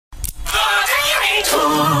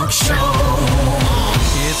Talk Show.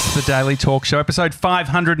 It's the Daily Talk Show, episode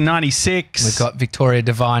 596. We've got Victoria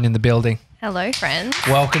Devine in the building. Hello, friends.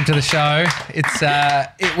 Welcome to the show. It's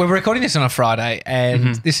we're recording this on a Friday,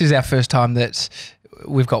 and this is our first time that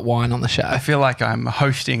we've got wine on the show. I feel like I'm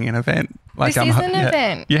hosting an event. Like This is an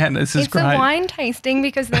event. Yeah, this is It's great. a wine tasting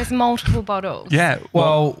because there's multiple bottles. Yeah,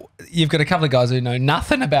 Well, you've got a couple of guys who know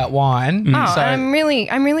nothing about wine. Oh, so I'm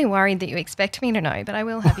really worried that you expect me to know, but I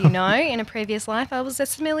will have you know, in a previous life, I was a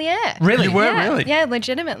sommelier. Really? You were Yeah, really? Yeah,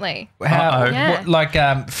 legitimately. how, Yeah. what,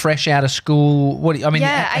 like fresh out of school? What? I mean,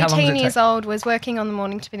 Yeah, how long does 18 it years take? old, was working on the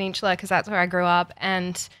Mornington Peninsula because that's where I grew up,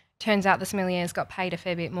 and turns out the sommeliers got paid a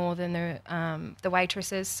fair bit more than the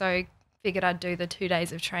waitresses, so figured I'd do the 2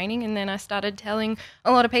 days of training, and then I started telling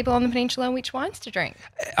a lot of people on the peninsula which wines to drink.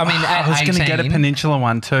 I mean, at I was going to 18, get a Peninsula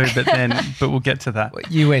one too, but we'll get to that.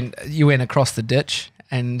 You went across the ditch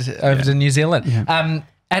and over to New Zealand. Yeah.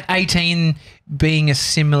 At 18, being a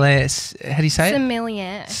similar, how do you say it?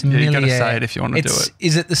 Sommelier. Yeah, you got to say it if you want to do it.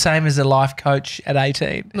 Is it the same as a life coach at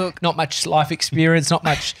 18? Look. Not much life experience, not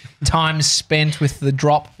much time spent with the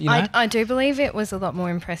drop, you know? I do believe it was a lot more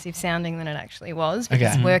impressive sounding than it actually was,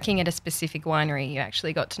 because Okay. working at a specific winery, you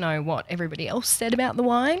actually got to know what everybody else said about the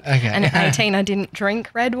wine. Okay. And at 18, I didn't drink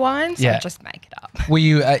red wine, so Yeah. I just make it up. Were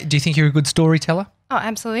you? Do you think you're a good storyteller? Oh,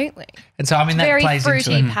 absolutely. And so, I mean, that Very plays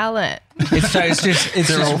fruity into it. palate. It's They're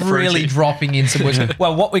all just really fruity. dropping in some words.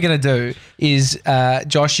 Well, what we're going to do is,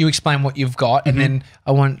 Josh, you explain what you've got, and then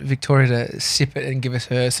I want Victoria to sip it and give us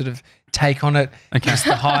her sort of take on it. Okay. Just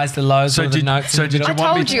the highs, the lows, So all the did- notes. so and did the- you I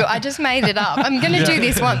want me told to- you, I just made it up. I'm going to do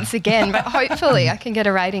this once again, but hopefully I can get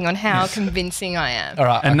a rating on how convincing I am. All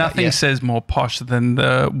right. And okay, nothing yeah. says more posh than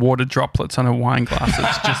the water droplets on a wine glass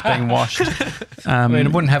that's just being washed. I mean, I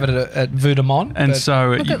wouldn't have it at Vudemont. and but-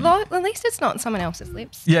 so, Look, at least it's not someone else's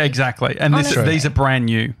lips. yeah, exactly. And Honestly. these are brand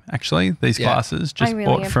new, actually. These Yeah. glasses just I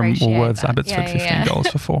really bought from appreciate Woolworths that. Abbotsford, Yeah, $15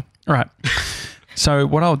 for 4. All right. So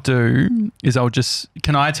what I'll do is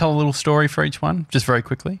can I tell a little story for each one, just very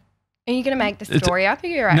quickly? Are you going to make the It's- story up, or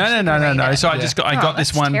you're actually No. gonna read it? So I Yeah. got this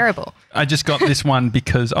that's one. terrible. I just got this one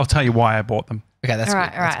because I'll tell you why I bought them. Okay, that's All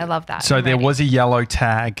right, good. all right. I love that. So I'm there ready. was a yellow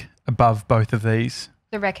tag above both of these.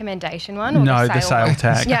 the recommendation one, or No, the the sale sale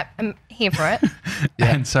tag. Yep, I'm here for it.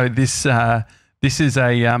 And so this is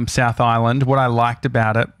a South Island. What I liked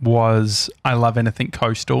about it was I love anything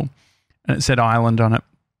coastal, and it said island on it.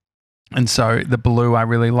 And so the blue I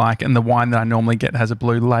really like, and the wine that I normally get has a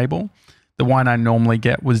blue label. The wine I normally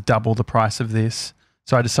get was double the price of this.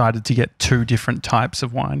 So I decided to get 2 different types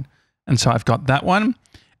of wine. And so I've got that one.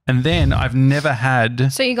 And then I've never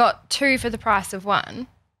had... So you got 2 for the price of 1.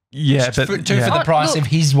 Yeah, Two but... for yeah. the price look. of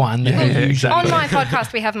his one that Yeah, he yeah, usually. exactly. On my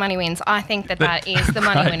podcast, we have Money Wins. I think that is the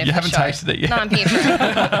money Great. win You of the haven't show. tasted it yet. No, I'm here for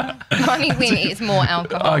it. Money win is more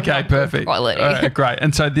alcohol. Okay, not good perfect. quality. All right, great.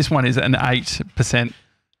 And so this one is an 8%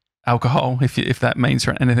 alcohol, if that means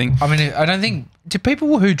anything. I mean, I don't think. Do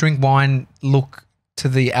people who drink wine look to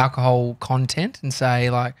the alcohol content and say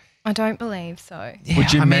like? I don't believe so. Yeah,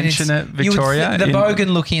 Would you I mean, mention it's- it, you would Victoria, the in- bogan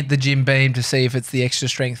looking at the Jim Beam to see if it's the extra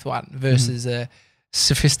strength one versus a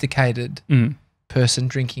sophisticated person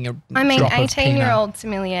drinking a I mean, drop of Pinot. 18-year-old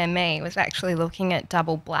sommelier me was actually looking at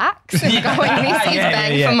double blacks and going, this is Yeah,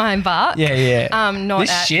 bang yeah. for my buck. Yeah, yeah. Not this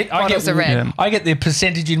at shit, bottles of red. Yeah. I get the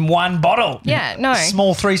percentage in one bottle. Yeah, no.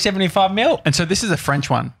 Small 375 ml. And so this is a French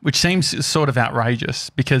one, which seems sort of outrageous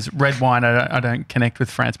because red wine, I don't connect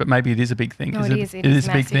with France, but maybe it is a big thing. No, it is. It It is is a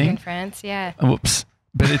big massive in thing. France, yeah. Whoops.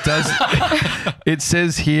 But it does, it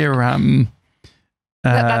says here,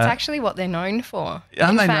 That's actually what they're known for. aren't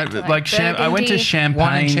In they fact, know, like I went to Burgundy- Champagne.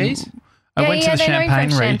 Wine and cheese? I went to the they're known Champagne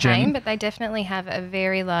for region. Champagne, but they definitely have a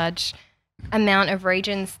very large amount of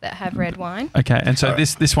regions that have red wine. Okay, and so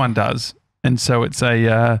this one does, and so it's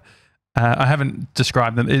a. I haven't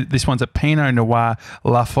described them. This one's a Pinot Noir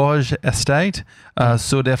Laforge Estate,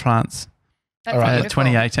 Sud de France, That's All right, beautiful.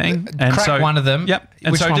 2018. And Crack so one of them. Yep.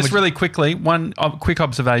 And Which so one just would- really quickly, one quick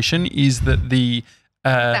observation is that the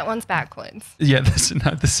That one's backwards.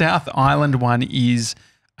 the South Island one is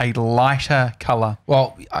a lighter colour.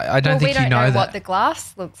 Well, I don't Well, think we don't you know know that. what the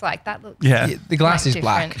glass looks like. That looks. Yeah. Yeah, the glass quite is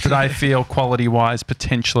black. different. But I feel quality wise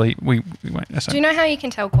potentially we won't. Do you know how you can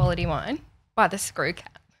tell quality wine? By the screw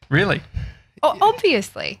cap. Really? Oh,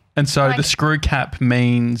 obviously. And so Like- the screw cap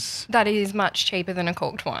means That is much cheaper than a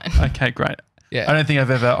corked wine. okay, great. Yeah. I don't think I've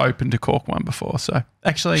ever opened a cork one before. So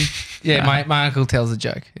actually, Yeah, my uncle tells a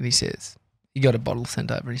joke and he says, he got a bottle sent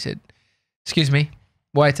over and he said, excuse me,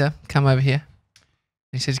 waiter, come over here.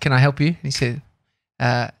 And he says, can I help you? And he said,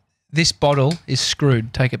 this bottle is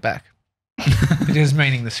screwed, take it back. Because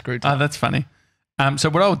meaning the screw oh, top. that's funny. So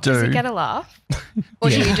what I'll Does do. he get a laugh? Or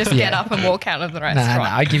do you just get up and walk out of the No,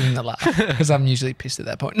 restaurant? I give him the laugh because I'm usually pissed at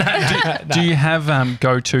that point. No. Do you have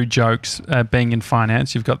go-to jokes being in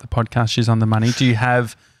finance? You've got the podcast, She's on the Money. Do you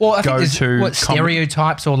have I think there's go-to what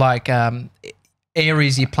stereotypes or like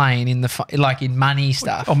areas you're playing in like in money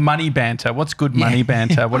stuff? or money banter? What's good money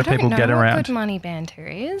banter? What do people get I don't know around? what good money banter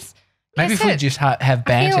is. Maybe Yes, if we just have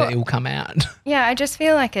banter, feel- it will come out. Yeah, I just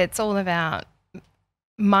feel like it's all about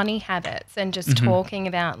money habits and just talking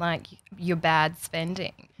about like your bad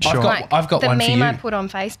spending. Sure. I've got the one for meme you. I put on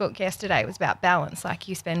Facebook yesterday was about balance. Like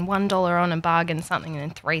you spend $1 on a bargain something and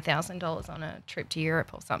then $3,000 on a trip to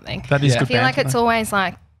Europe or something. That is Yeah. good I feel like banter, it's though. always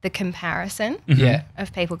like the comparison Yeah.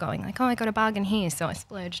 of people going like, oh, I got a bargain here, so I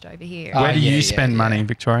splurged over here. Where do yeah, you yeah, spend yeah. money,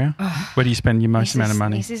 Victoria? Where do you spend your most amount of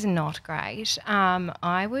money? This is not great.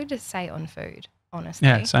 I would say on food, honestly.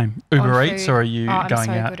 Yeah, same. Uber On Eats, food. or are you I'm going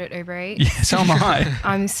so out? good at Uber Eats. Yeah, so am I.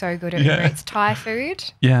 I'm so good at Yeah. Uber Eats. Thai food.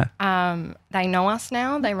 Yeah. They know us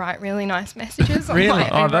now. They write really nice messages on Really? my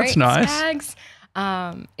Oh, Uber that's Eats nice. tags.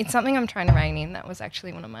 It's something I'm trying to rein in. That was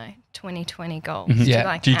actually one of my 2020 goals. to, Yeah.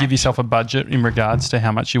 like, Do you give yourself a budget in regards to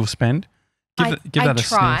how much you'll spend? Give I that a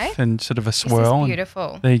try. sniff and sort of a This swirl. is and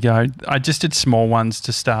beautiful. there you go. I just did small ones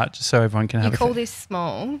to start just so everyone can You have call a this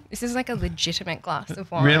small? This is like a legitimate glass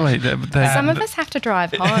of wine. Really? Some of us have to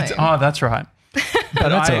drive home. Oh, that's right. Oh,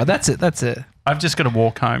 that's all right. That's it. That's it. I've just got to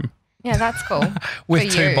walk home. Yeah, that's cool. With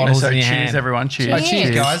For two you. bottles So in your cheers, hand. everyone. Cheers. Oh,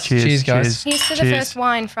 cheers, guys. Cheers, guys. Here's to the Cheers. first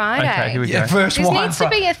Wine Friday. Okay, here we Yeah, go. first This one. needs to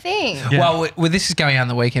be a thing. Yeah. Well, this is going out on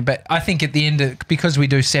the weekend, but I think at the end of, because we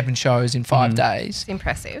do 7 shows in 5 days, It's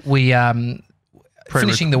impressive. we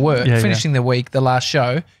finishing the work, Yeah, yeah. finishing the week, the last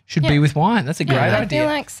show should be Yeah. with wine. That's a great I idea. feel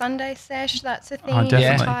like Sunday sesh, that's a thing.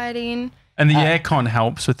 definitely. Tie it in. And the aircon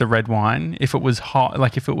helps with the red wine. If it was hot,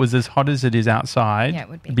 like if it was as hot as it is outside, Yeah, it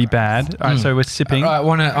would be it'd be gross. bad. All right, so we're sipping. I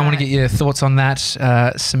want to get your thoughts on that,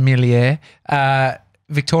 sommelier.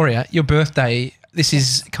 Victoria, your birthday. This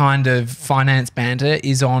is kind of finance banter.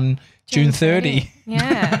 Is on June 30.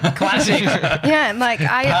 Yeah. Classic. Yeah, like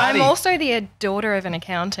Party. I'm also the daughter of an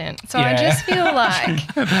accountant. So I Yeah. just feel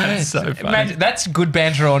like, That's so funny. Imagine, that's good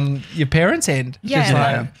banter on your parents' end. Yeah. Just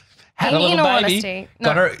like, Yeah. had a In little all baby, honesty,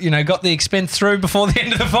 got no. her, got the expense through before the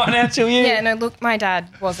end of the financial year. yeah, no, look, my dad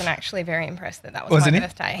wasn't actually very impressed that was Wasn't my he?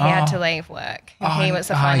 birthday. He had Oh. to leave work. And Oh, he was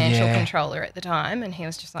the oh, financial yeah. controller at the time. And he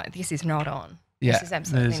was just like, this is not on. Yeah. This is That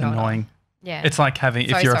absolutely is not annoying. on. Yeah. It's like having,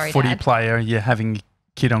 if So you're sorry, a footy Dad. player, you're having a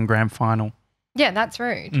kid on grand final. Yeah, that's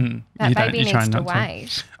rude. Mm, That you don't- baby you try needs to not to.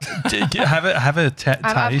 wait. Have a taste.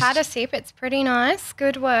 I've had a sip. It's pretty nice.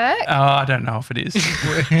 Good work. Oh, I don't know if it is.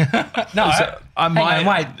 No, So I hang on,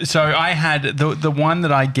 wait. So I had the one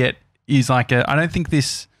that I get is like a. I don't think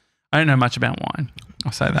this. I don't know much about wine.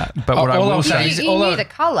 I'll say that. But what I all will I'll say say you is- you although- knew the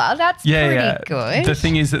colour. That's pretty good. The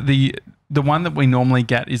thing is that the one that we normally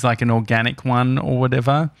get is like an organic one or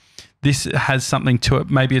whatever. This has something to it.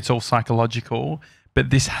 Maybe it's all psychological, but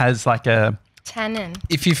this has like a. Tannin.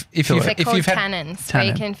 if you've They're if called you've had tannins, so you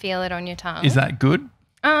Tannin. can feel it on your tongue. Is that good?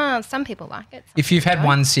 Some people like it. some if you've people had don't.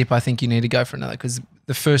 one sip, I think you need to go for another because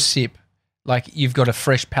the first sip, like you've got a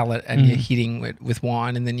fresh palate and you're hitting with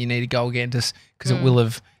wine, and then you need to go again just because it will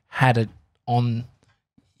have had it on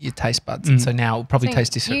your taste buds, and so now it'll probably Think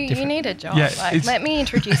taste different. You need a job. Yeah, like, it's- let me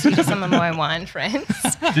introduce you to some of my wine friends.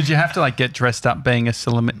 Did you have to like get dressed up being a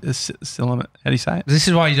how do you say it? This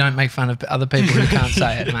is why you don't make fun of other people who can't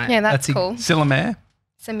say it, mate. Yeah, that's a- cool. Sommelier?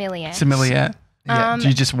 Sommelier. Sommelier? Yeah. Do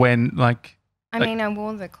you just wear like I like- mean, I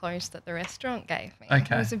wore the clothes that the restaurant gave me.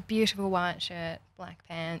 Okay. It was a beautiful white shirt, black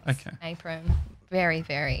pants, Okay. apron. Very,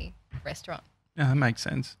 very restaurant. Yeah, that makes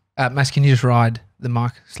sense. Mas, can you just ride the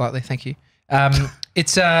mic slightly? Thank you.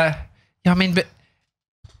 It's yeah, I mean, but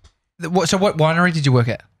so what winery did you work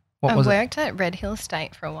at? What I was it? worked at Red Hill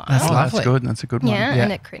State for a while. That's Oh, lovely. that's good. That's a good one. Yeah, Yeah.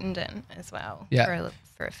 and at Crittenden as well Yeah.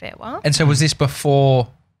 for a fair while. And so was this before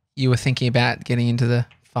you were thinking about getting into the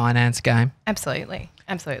finance game? Absolutely.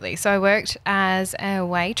 Absolutely. So I worked as a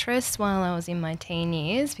waitress while I was in my teen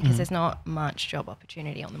years because there's not much job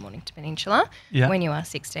opportunity on the Mornington Peninsula Yeah. when you are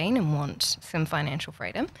 16 and want some financial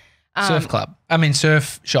freedom. Surf club. I mean,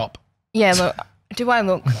 surf shop. Yeah, look, do I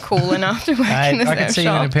look cool enough to work in the I can surf see you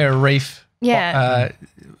in a shop? pair of reef. Yeah.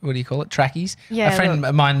 What do you call it? Trackies. Yeah, A friend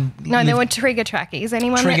of mine. No, there lived- were trigger trackies.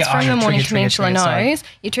 Anyone Trigger- that's from oh, the yeah, Mornington trigger, Peninsula sorry. knows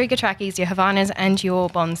your trigger trackies, your Havanas and your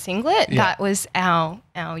Bond singlet. Yeah. That was our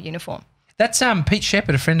uniform. That's Pete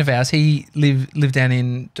Shepherd, a friend of ours. He lived down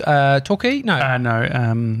in Torquay. No,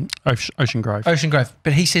 No, Ocean Grove. Ocean Grove.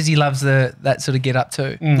 But he says he loves that sort of get up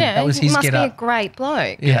too. Yeah, That was he his must get be a up. great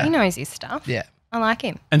bloke. Yeah. He knows his stuff. Yeah. I like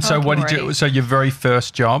him. And I so like what him did you already. so your very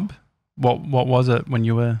first job, what was it when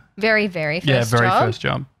you were Very, very first very job. first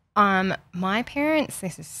job? My parents,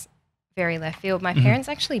 this is very left field. My parents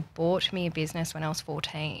actually bought me a business when I was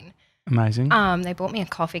 14. Amazing. They bought me a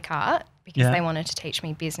coffee cart because Yeah. they wanted to teach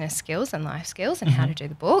me business skills and life skills and how to do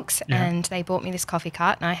the books. Yeah. And they bought me this coffee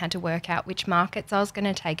cart, and I had to work out which markets I was going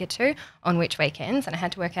to take it to on which weekends. And I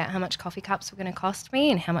had to work out how much coffee cups were going to cost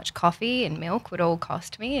me and how much coffee and milk would all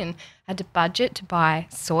cost me. And I had to budget to buy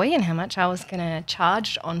soy and how much I was going to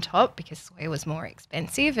charge on top because soy was more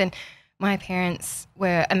expensive. And my parents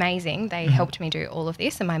were amazing. They helped me do all of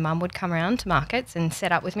this, and my mum would come around to markets and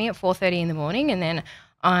set up with me at 4:30 in the morning, and then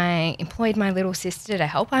I employed my little sister to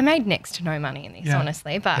help. I made next to no money in this,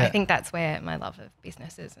 honestly, but I think that's where my love of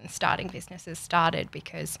businesses and starting businesses started,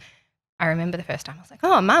 because I remember the first time I was like,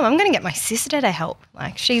 oh, Mum, I'm going to get my sister to help.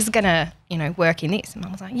 Like, she's going to, work in this. And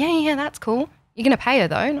Mum was like, yeah, that's cool. You're going to pay her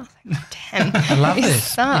though? And I was like, damn. I love this.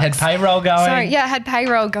 Sucks. You had payroll going. So, yeah, I had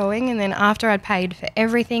payroll going, and then after I'd paid for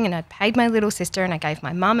everything and I'd paid my little sister and I gave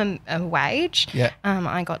my mum a wage,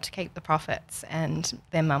 I got to keep the profits. And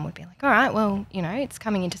then Mum would be like, all right, well, it's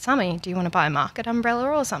coming into summer. Do you want to buy a market umbrella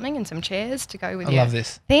or something and some chairs to go with I love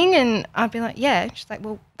this. thing? And I'd be like, yeah. She's like,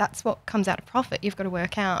 well, that's what comes out of profit. You've got to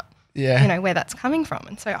work out, where that's coming from.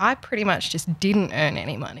 And so I pretty much just didn't earn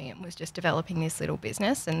any money and was just developing this little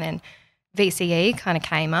business. And then VCE kind of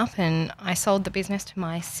came up and I sold the business to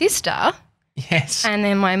my sister. Yes. And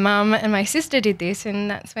then my mum and my sister did this, and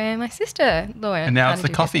that's where my sister learned. And now how it's to the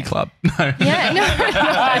do coffee business. club. No. Yeah, no.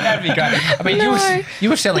 That'd be great. I mean, No. you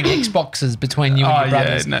were selling Xboxes between you and your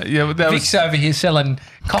brothers. That Vic's over here selling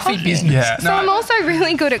coffee business. Yeah. So I'm also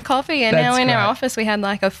really good at coffee, and now That's in our great. office we had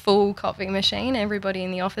like a full coffee machine. Everybody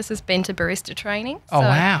in the office has been to barista training. Oh, So,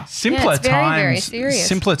 wow. Simpler it's very, times. very serious.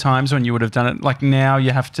 Simpler times when you would have done it. Like now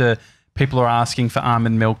you have to. People are asking for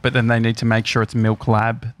almond milk, but then they need to make sure it's Milk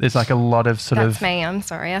Lab. There's like a lot of sort That's of. me. I'm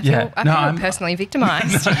sorry. I Yeah. feel No, I'm- personally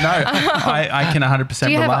victimised. No, I can 100%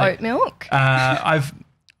 Do you have relate. oat milk? I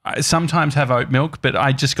sometimes have oat milk, but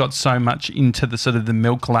I just got so much into the sort of the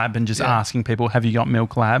Milk Lab and just asking people, have you got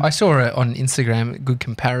Milk Lab? I saw it on Instagram, a good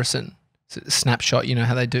comparison. Snapshot,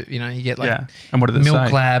 how they do, you get like And what do they Milk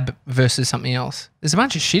say? Lab versus something else. There's a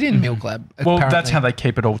bunch of shit in Milk Lab. Well, apparently. that's how they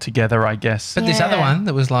keep it all together, I guess. But this other Yeah. one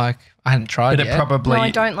that was like, I hadn't tried But it it yet. probably. No, I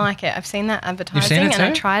don't like it. I've seen that advertising it and I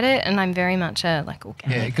too? tried it, and I'm very much a like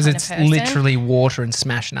organic Yeah, because kind it's of person. literally water and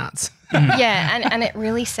smash nuts. Yeah, and it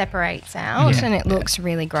really separates out Yeah. and it looks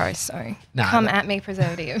really gross. So No, come that- at me,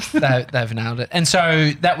 preservatives. They've nailed it. And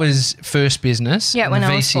so that was first business. Yeah, and when the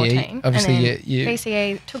I was VCE, 14. Obviously, and then you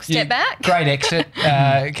VCA took a you- step back. Great exit.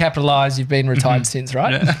 Capitalised. You've been retired since,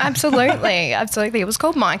 right? Yeah. Absolutely. It was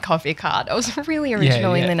called My Coffee Cart. I was really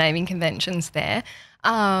original yeah. in the naming conventions there.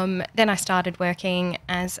 Then I started working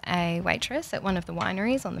as a waitress at one of the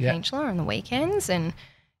wineries on the peninsula on the weekends, and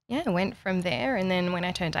I went from there. And then when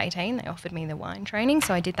I turned 18, they offered me the wine training,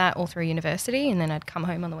 so I did that all through university, and then I'd come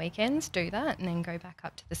home on the weekends, do that, and then go back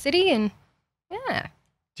up to the city. And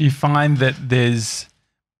Do you find that there's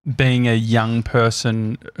being a young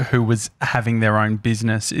person who was having their own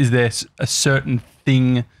business, is there a certain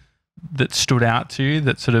thing that stood out to you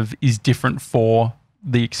that sort of is different for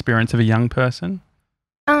the experience of a young person?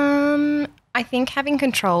 I think having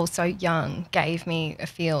control so young gave me a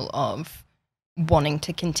feel of wanting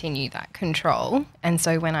to continue that control. And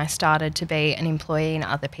so when I started to be an employee in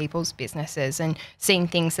other people's businesses and seeing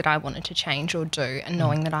things that I wanted to change or do and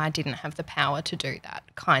knowing that I didn't have the power to do that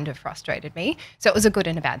kind of frustrated me. So it was a good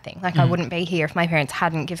and a bad thing. Like I wouldn't be here if my parents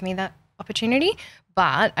hadn't given me that opportunity,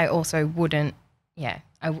 but I also wouldn't,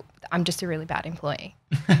 I'm just a really bad employee,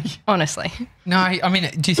 honestly. No, I mean,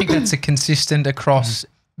 do you think that's a consistent across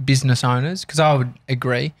business owners? Because I would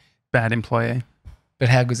agree. Bad employee. But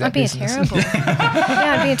how good's that I'd be business? a terrible,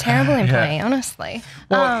 I'd be a terrible employee, honestly.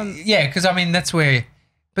 Well, yeah, because I mean, that's where,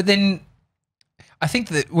 but then I think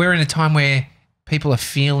that we're in a time where people are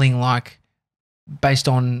feeling like, based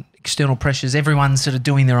on external pressures, everyone's sort of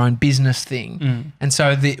doing their own business thing. And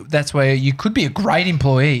so that's where you could be a great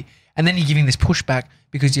employee and then you're giving this pushback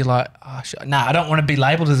because you're like, oh, I don't want to be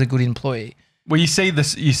labelled as a good employee. Well, you see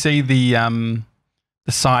this. You see the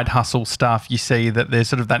side hustle stuff. You see that there's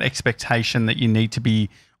sort of that expectation that you need to be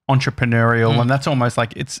entrepreneurial, and that's almost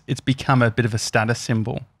like it's become a bit of a status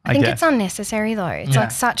symbol. I think guess. it's unnecessary though. It's like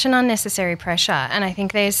such an unnecessary pressure, and I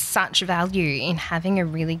think there's such value in having a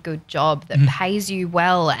really good job that pays you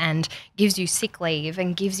well and gives you sick leave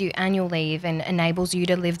and gives you annual leave and enables you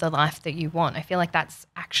to live the life that you want. I feel like that's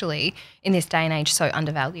actually in this day and age so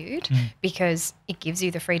undervalued because it gives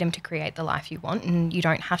you the freedom to create the life you want, and you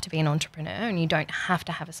don't have to be an entrepreneur and you don't have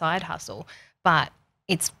to have a side hustle. But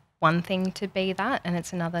it's one thing to be that and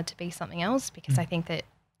it's another to be something else, because I think that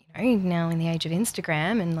now in the age of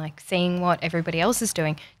Instagram and like seeing what everybody else is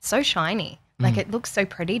doing, it's so shiny. Like it looks so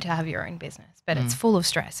pretty to have your own business, but it's full of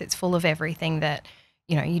stress. It's full of everything that,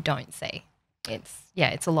 you don't see.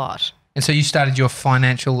 It's a lot. And so you started your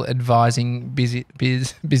financial advising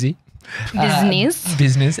business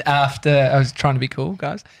after. I was trying to be cool,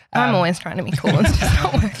 guys. I'm always trying to be cool. It's just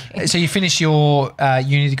not working. So you finished your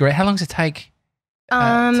uni degree. How long does it take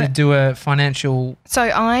to do a financial? So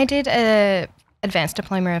I did a advanced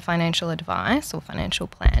diploma of financial advice or financial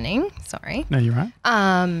planning. Sorry. No, you're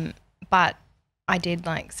right. But I did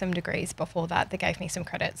like some degrees before that gave me some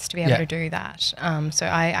credits to be able to do that. So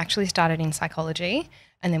I actually started in psychology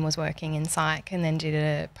and then was working in psych and then did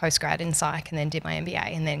a postgrad in psych and then did my MBA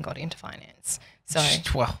and then got into finance. So,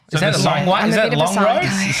 well, is that a long way? Is that a long road?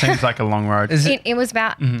 It seems like a long road. It was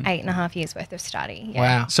about 8.5 years worth of study. Yeah.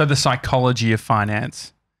 Wow. So the psychology of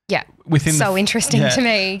finance. Yeah. Within so interesting to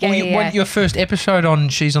me. Well, your first episode on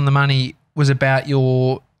She's on the Money was about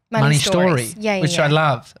your money story, which I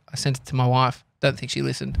love. I sent it to my wife. Don't think she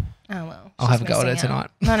listened. Oh, well. I'll have a go at it tonight.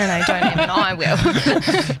 No, don't even. I will.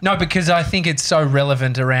 No, because I think it's so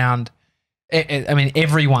relevant around, I mean,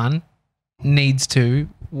 everyone needs to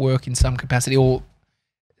work in some capacity or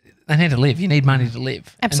they need to live. You need money to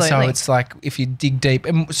live. Absolutely. And so it's like if you dig deep,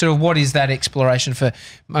 and sort of what is that exploration for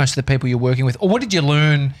most of the people you're working with? Or what did you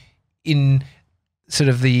learn in sort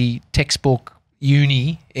of the textbook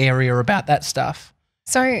uni area about that stuff?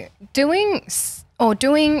 So doing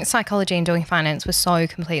psychology and doing finance was so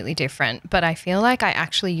completely different, but I feel like I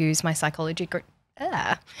actually use my psychology degree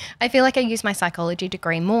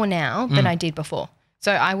more now than I did before.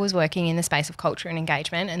 So I was working in the space of culture and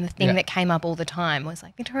engagement, and the thing that came up all the time was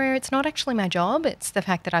like, Victoria, it's not actually my job. It's the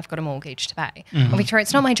fact that I've got a mortgage to pay. Or Victoria,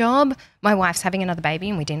 it's not my job. My wife's having another baby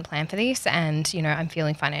and we didn't plan for this, and, I'm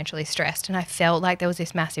feeling financially stressed. And I felt like there was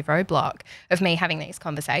this massive roadblock of me having these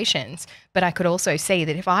conversations. But I could also see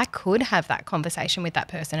that if I could have that conversation with that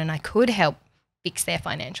person and I could help fix their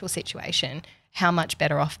financial situation, how much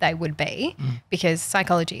better off they would be, because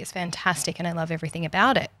psychology is fantastic and I love everything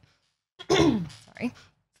about it. Sorry.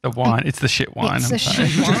 The wine. It's the shit wine. It's the shit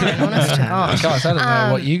wine, honest to God. Guys, I don't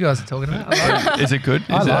know what you guys are talking about. Is it good?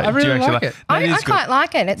 I really like it. I quite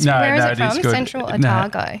like it. Where is it from? Central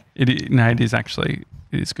Otago. It is actually.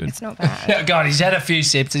 It is good. It's not bad. God, he's had a few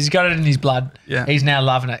sips. He's got it in his blood. Yeah. He's now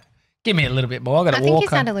loving it. Give me a little bit more. I think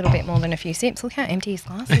he's had a little bit more than a few sips. Look how empty his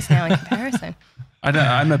glass is now in comparison.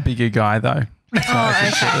 I'm a bigger guy though. Oh,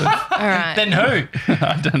 okay. All right. Then who?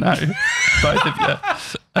 I don't know. Both of you.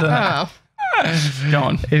 I don't know. Go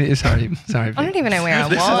on. Sorry. I don't even know where I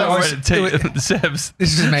was.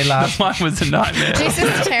 This is me laughing. Mine was a nightmare. This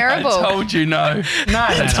is terrible. I told you no.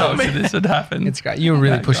 I told you this would happen. It's great. You were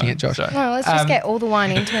really pushing it, Josh. Well, let's just get all the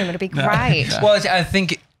wine into him. It'll be great. No. Well, I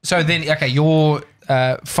think so. Then, okay, your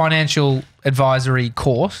financial advisory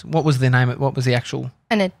course. What was the name? What was the actual?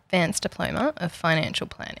 An advanced diploma of financial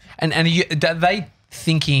planning. And are they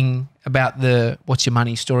thinking about what's your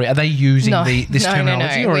money story? Are they using this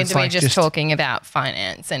terminology? No. Or We're just talking about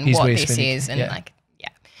finance and what this is, and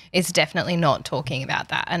it's definitely not talking about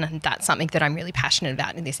that. And that's something that I'm really passionate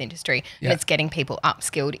about in this industry. Yeah. And it's getting people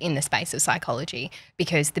upskilled in the space of psychology,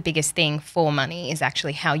 because the biggest thing for money is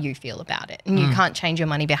actually how you feel about it. And you can't change your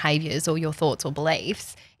money behaviors or your thoughts or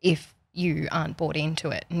beliefs if you aren't bought into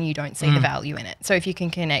it and you don't see the value in it. So if you can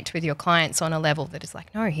connect with your clients on a level that is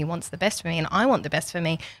like, no, he wants the best for me and I want the best for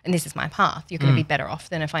me and this is my path, you're going to be better off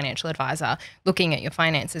than a financial advisor looking at your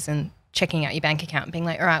finances and checking out your bank account and being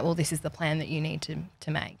like, all right, well, this is the plan that you need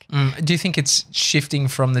to make. Do you think it's shifting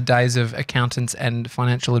from the days of accountants and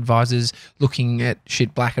financial advisors looking at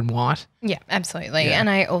shit black and white? Yeah, absolutely. Yeah. And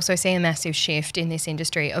I also see a massive shift in this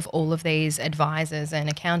industry of all of these advisors and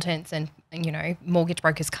accountants and mortgage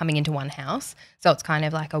brokers coming into one house. So it's kind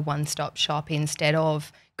of like a one-stop shop instead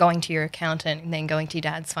of going to your accountant and then going to your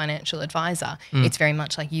dad's financial advisor. It's very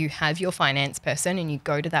much like you have your finance person and you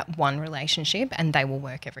go to that one relationship and they will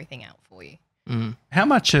work everything out for you. How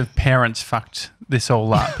much have parents fucked this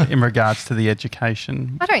all up in regards to the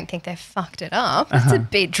education? I don't think they've fucked it up. It's a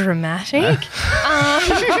bit dramatic.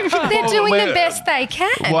 They're doing the best they can.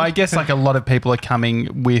 Well, I guess like a lot of people are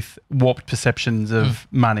coming with warped perceptions of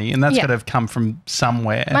money, and that's got to have come from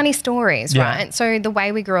somewhere. Money stories, right? So the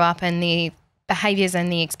way we grew up and the behaviors and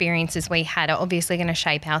the experiences we had are obviously going to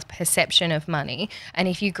shape our perception of money. And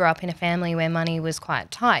if you grew up in a family where money was quite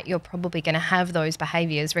tight, you're probably going to have those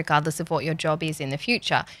behaviors regardless of what your job is in the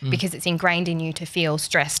future, because it's ingrained in you to feel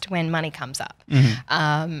stressed when money comes up.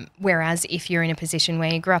 Whereas if you're in a position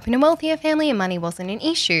where you grew up in a wealthier family and money wasn't an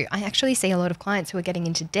issue, I actually see a lot of clients who are getting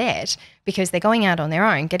into debt because they're going out on their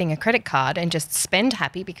own, getting a credit card and just spend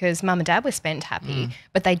happy because mum and dad were spend happy,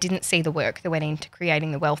 but they didn't see the work that went into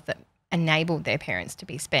creating the wealth that enabled their parents to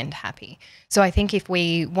be spend happy. So I think if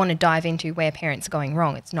we want to dive into where parents are going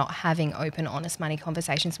wrong, it's not having open, honest money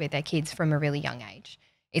conversations with their kids from a really young age.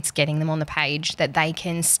 It's getting them on the page that they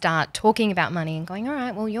can start talking about money and going, all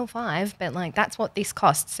right, well, you're 5, but like that's what this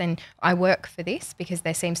costs and I work for this, because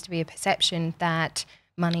there seems to be a perception that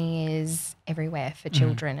money is everywhere for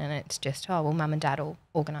children and it's just, oh, well, mum and dad will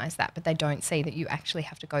organise that, but they don't see that you actually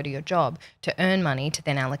have to go to your job to earn money to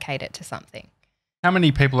then allocate it to something. How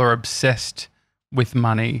many people are obsessed with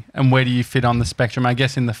money, and where do you fit on the spectrum? I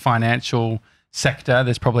guess in the financial sector,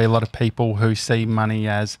 there's probably a lot of people who see money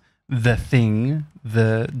as the thing,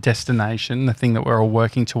 the destination, the thing that we're all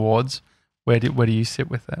working towards. Where do you sit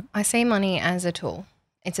with that? I see money as a tool.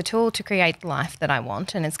 It's a tool to create the life that I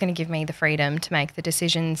want, and it's going to give me the freedom to make the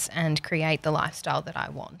decisions and create the lifestyle that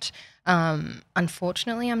I want.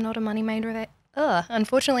 Unfortunately, I'm not a money motivated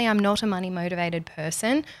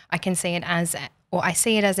person. I can see it as I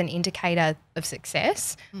see it as an indicator of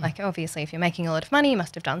success. Like obviously if you're making a lot of money, you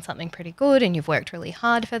must have done something pretty good and you've worked really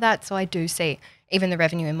hard for that. So I do see even the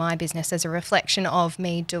revenue in my business as a reflection of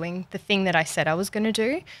me doing the thing that I said I was going to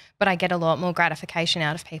do. But I get a lot more gratification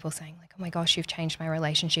out of people saying like, oh my gosh, you've changed my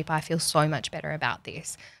relationship. I feel so much better about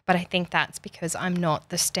this. But I think that's because I'm not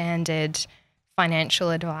the standard financial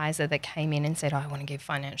advisor that came in and said, oh, I want to give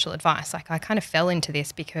financial advice. Like I kind of fell into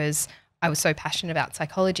this because I was so passionate about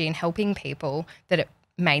psychology and helping people that it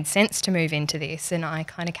made sense to move into this. And I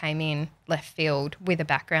kind of came in left field with a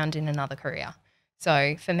background in another career.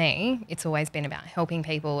 So for me, it's always been about helping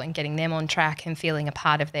people and getting them on track and feeling a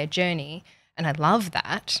part of their journey. And I love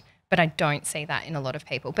that, but I don't see that in a lot of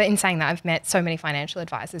people. But in saying that, I've met so many financial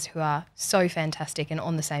advisors who are so fantastic and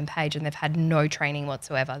on the same page, and they've had no training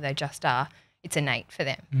whatsoever. They just are. It's innate for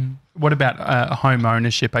them. What about home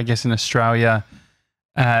ownership? I guess in Australia,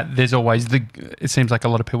 there's always it seems like a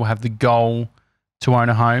lot of people have the goal to own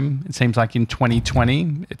a home. It seems like in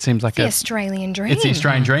 2020, it seems like the Australian dream. It's the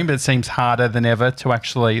Australian dream, but it seems harder than ever to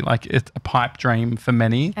actually, like, it's a pipe dream for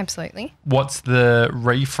many. Absolutely. What's the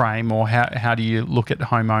reframe, or how do you look at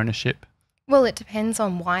home ownership? Well, it depends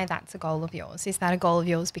on why that's a goal of yours. Is that a goal of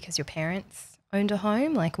yours because your parents owned a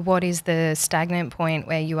home? Like, what is the stagnant point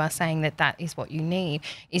where you are saying that that is what you need?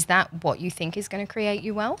 Is that what you think is going to create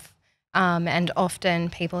you wealth? And often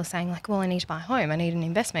people are saying like, well, I need to buy a home. I need an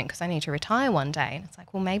investment because I need to retire one day. And it's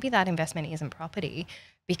like, well, maybe that investment isn't property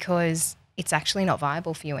because it's actually not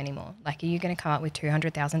viable for you anymore. Like, are you going to come up with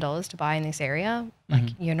 $200,000 to buy in this area? Like,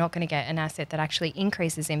 you're not going to get an asset that actually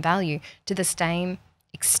increases in value to the same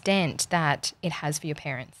extent that it has for your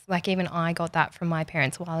parents. Like, even I got that from my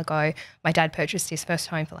parents a while ago. My dad purchased his first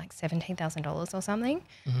home for like $17,000 or something,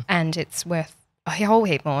 and it's worth a whole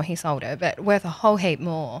heap more. He sold it, but worth a whole heap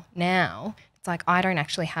more now. It's like, I don't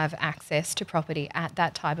actually have access to property at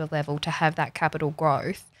that type of level to have that capital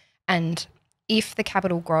growth. And if the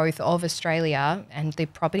capital growth of Australia and the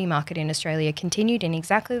property market in Australia continued in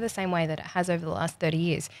exactly the same way that it has over the last 30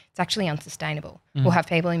 years, it's actually unsustainable. We'll have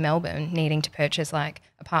people in Melbourne needing to purchase like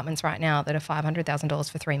apartments right now that are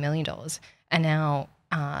 $500,000 for $3 million, and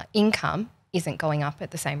our income isn't going up at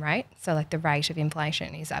the same rate. So like the rate of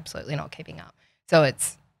inflation is absolutely not keeping up. So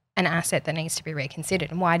it's an asset that needs to be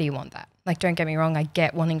reconsidered. And why do you want that? Like, don't get me wrong, I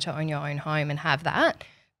get wanting to own your own home and have that,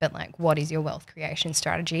 but like, what is your wealth creation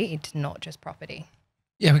strategy? It's not just property.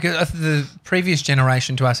 Yeah, because the previous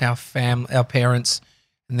generation to us, our parents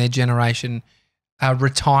and their generation are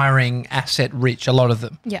retiring asset rich, a lot of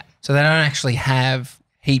them. Yeah. So they don't actually have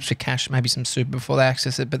heaps of cash, maybe some super before they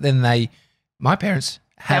access it, but then my parents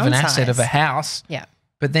have an asset of a house. Yeah.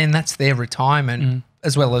 But then that's their retirement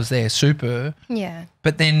as well as their super. Yeah.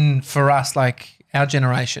 But then for us, like our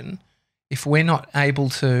generation, if we're not able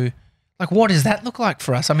to, like, what does that look like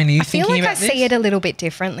for us? I mean, are you thinking about this? I see it a little bit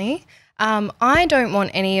differently. I don't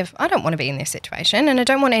want to be in this situation, and I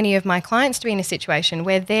don't want any of my clients to be in a situation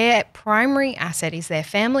where their primary asset is their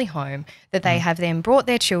family home that they have then brought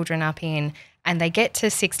their children up in, and they get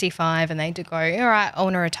to 65 and they do go, all right, I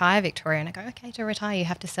want to retire, Victoria. And I go, okay, to retire, you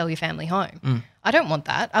have to sell your family home. I don't want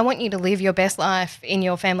that. I want you to live your best life in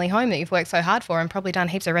your family home that you've worked so hard for and probably done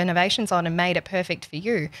heaps of renovations on and made it perfect for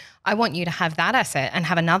you. I want you to have that asset and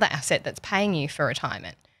have another asset that's paying you for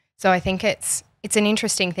retirement. So I think it's it's an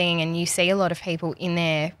interesting thing, and you see a lot of people in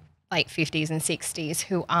their late 50s and 60s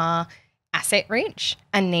who are asset rich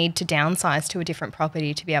and need to downsize to a different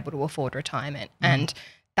property to be able to afford retirement. And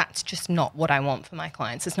that's just not what I want for my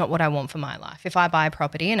clients. It's not what I want for my life. If I buy a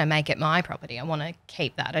property and I make it my property, I want to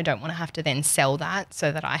keep that. I don't want to have to then sell that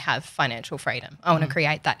so that I have financial freedom. I want to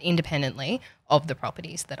create that independently of the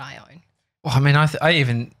properties that I own. Well, I mean,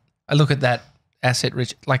 I look at that asset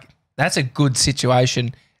rich, like that's a good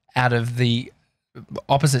situation out of the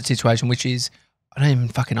opposite situation, which is I don't even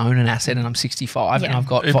fucking own an asset and I'm 65 and I've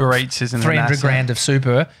got Uber Eats isn't 300 grand of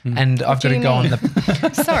super and I've got to go on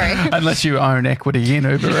the... Sorry. Unless you own equity in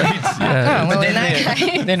Uber Eats. Yeah. Oh, well, But in that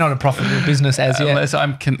case. they're not a profitable business as yet. Unless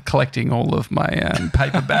I'm collecting all of my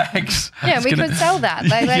paper bags. Yeah, we could sell that.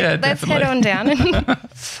 Let's head on down.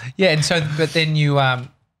 Yeah, and so, but then you, and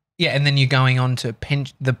then you're going on to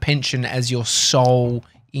the pension as your sole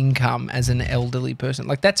income as an elderly person.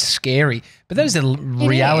 Like that's scary, but that is a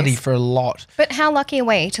reality for a lot. But how lucky are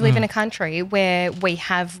we to live in a country where we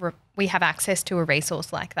have access to a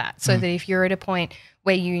resource like that, so that if you're at a point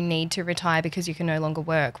where you need to retire because you can no longer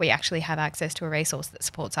work, we actually have access to a resource that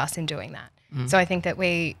supports us in doing that. So I think that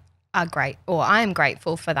we are great, or I am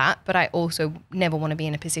grateful for that, but I also never want to be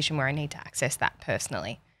in a position where I need to access that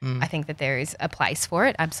personally. I think that there is a place for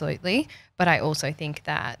it, absolutely, but I also think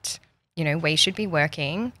that we should be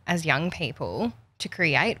working as young people to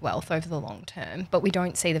create wealth over the long term, but we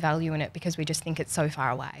don't see the value in it because we just think it's so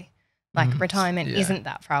far away. Like retirement isn't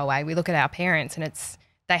that far away. We look at our parents and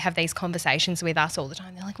they have these conversations with us all the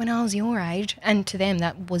time. They're like, when I was your age, and to them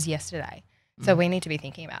that was yesterday. So we need to be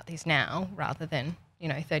thinking about this now rather than,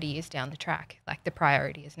 30 years down the track. Like the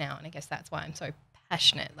priority is now. And I guess that's why I'm so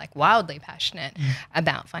passionate, like wildly passionate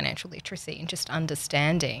about financial literacy and just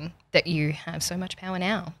understanding that you have so much power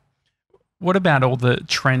now. What about all the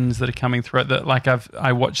trends that are coming through it? That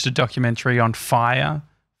I watched a documentary on FIRE,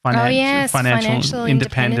 financial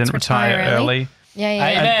independent, retire early.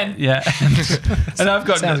 Amen. And I've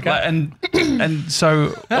got and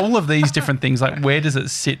so all of these different things. Like, where does it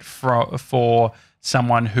sit for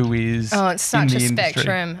someone who is? Oh, it's such in a the industry?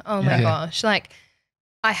 spectrum. Oh my gosh, like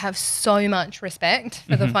I have so much respect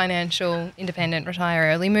for the financial independent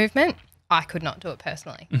retire early movement. I could not do it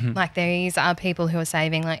personally. Like these are people who are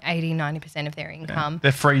saving like 80-90% of their income.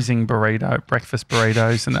 They're freezing breakfast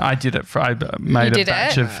burritos, and I did it. I made a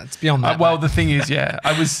batch of. It's beyond that. Well, the thing is,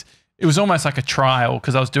 it was almost like a trial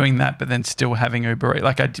because I was doing that, but then still having Uber Eats.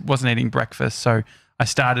 Like I wasn't eating breakfast, so I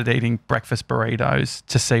started eating breakfast burritos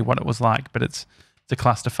to see what it was like. But it's a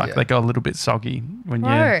clusterfuck. Yeah. They go a little bit soggy when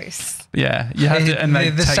Gross. you have to. And they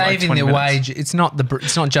the take saving like 20 their minutes. wage. It's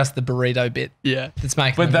not just the burrito bit. Yeah, That's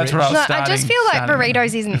making. but that's what I was No, starting. I just feel like starting.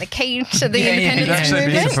 burritos isn't the key to the Yeah, yeah, independence yeah.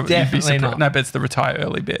 movement. It's definitely not. No, but it's the retire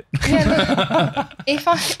early bit. Yeah,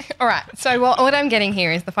 look, all right. So what I'm getting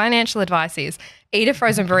here is the financial advice is eat a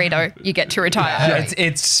frozen burrito, you get to retire. Yeah,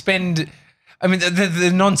 it's spend. I mean,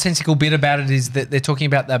 the nonsensical bit about it is that they're talking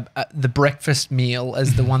about the breakfast meal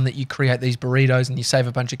as the one that you create these burritos and you save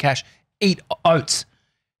a bunch of cash. Eat oats.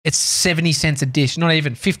 It's 70 cents a dish, not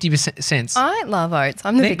even 50 cents. I love oats.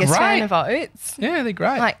 I'm the They're biggest fan great. of oats. Yeah, they're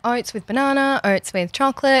great. Like oats with banana, oats with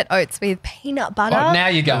chocolate, oats with peanut butter. Oh, now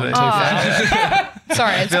you're going too far.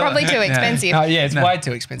 Sorry, it's probably too expensive. Oh, yeah, it's way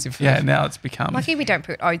too expensive. Yeah, now it's become. Lucky we don't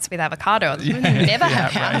put oats with avocado. We never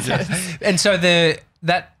have outrageous. houses. And so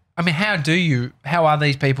how are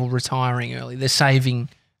these people retiring early? They're saving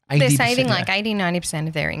 80%. They're saving like 80-90%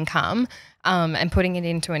 of their income and putting it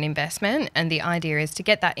into an investment. And the idea is to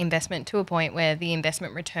get that investment to a point where the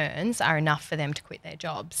investment returns are enough for them to quit their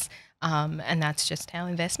jobs. And that's just how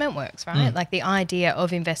investment works, right? Like the idea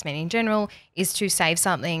of investment in general is to save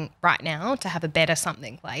something right now to have a better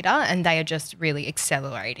something later. And they are just really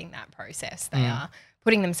accelerating that process. They are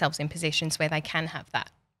putting themselves in positions where they can have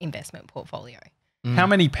that investment portfolio. How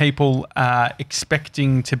many people are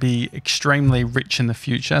expecting to be extremely rich in the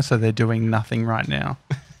future, so they're doing nothing right now?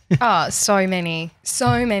 Oh, so many.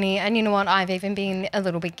 And you know what? I've even been a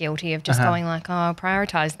little bit guilty of just going like, oh, I'll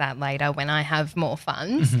prioritize that later when I have more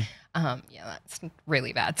funds. That's a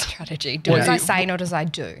really bad strategy. Do as I say, not as I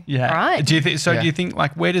do. Yeah. Right? Do you think? So do you think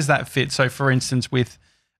like where does that fit? So for instance, with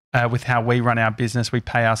how we run our business, we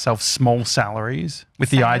pay ourselves small salaries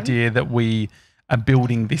with the idea that we are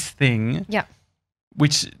building this thing. Yeah.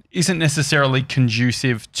 Which isn't necessarily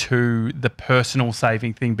conducive to the personal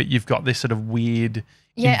saving thing, but you've got this sort of weird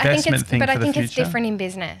investment thing for the future. But I think it's different in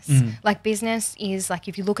business. Like business is like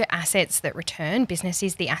if you look at assets that return, business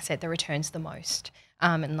is the asset that returns the most.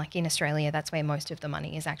 And like in Australia, that's where most of the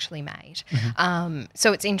money is actually made. Mm-hmm.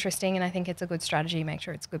 So it's interesting, and I think it's a good strategy. Make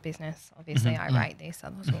sure it's good business. Obviously, I rate this,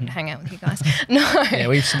 otherwise I wouldn't hang out with you guys. No. Yeah,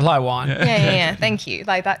 we supply wine. Yeah. Thank you.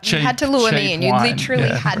 Like that, you Cheap- had to lure me cheap in. You wine. literally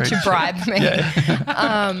Yeah, had very to cheap. bribe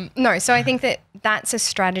me. No, so I think that's a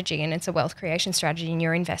strategy, and it's a wealth creation strategy, and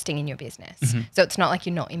you're investing in your business. So it's not like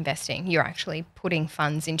you're not investing. You're actually putting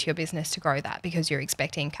funds into your business to grow that because you're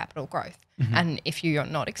expecting capital growth. And if you're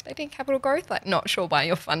not expecting capital growth, like not sure why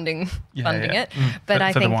you're funding it. But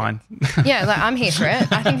I for think the wine. yeah, like I'm here for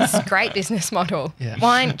it. I think this is a great business model. Yeah.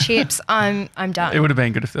 Wine, chips, I'm done. It would have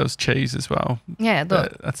been good if there was cheese as well. Yeah,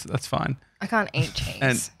 look, But that's fine. I can't eat cheese,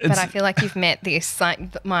 And but it's- I feel like you've met this,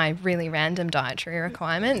 like my really random dietary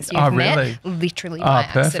requirements. You've Oh, met really? literally by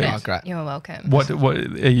perfect. accident. Oh, great. You're welcome. What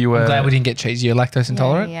are you? I'm glad we didn't get cheese. You're lactose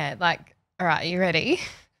intolerant? Yeah, like, all right, you ready?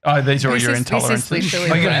 Oh, these are all This your is intolerances. literally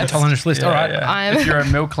Oh, you got an worst. intolerance list. All right. Yeah. If you're a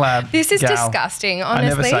milk lab, This is gal. disgusting, I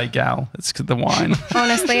never honestly. say gal. It's the wine.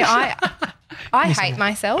 Honestly, I hate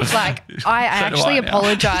myself. Like, I actually I now.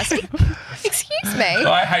 apologise. Excuse me.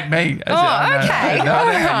 Oh, I hate me. Oh, okay. No, All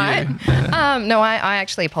I don't hate you. right. No, I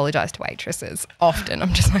actually apologise to waitresses often.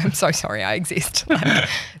 I'm just like, I'm so sorry I exist. Like,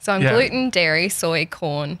 so I'm Yeah. gluten, dairy, soy,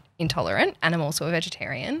 corn intolerant, and I'm also a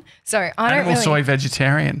vegetarian. So I don't Animal really. soy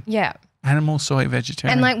vegetarian. Yeah. Animal soy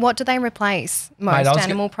vegetarian. And like, what do they replace most I was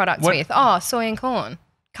animal products what- with? Oh, soy and corn.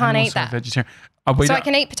 Can't Animal eat soy that. Vegetarian. Oh, we So I don't-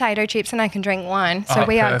 can eat potato chips and I can drink wine. So Oh,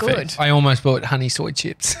 we are perfect. good. I almost bought honey soy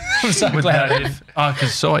chips. I'm so with glad. that if,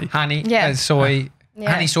 because soy. Honey, Yeah. soy,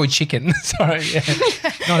 Yeah. honey soy chicken. Sorry, yeah.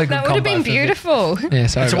 Not a good That would have been combo for me. beautiful. Yeah,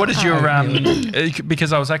 sorry. So what about is your that.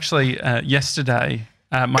 because I was actually yesterday,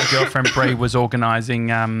 my girlfriend Bree was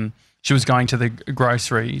organising. She was going to the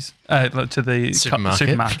groceries, to the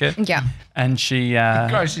supermarket, Yeah. and she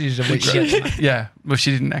Groceries are what you get. yeah, well, she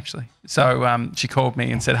didn't actually. So she called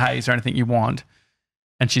me and said, "Hey, is there anything you want?"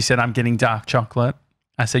 And she said, "I'm getting dark chocolate."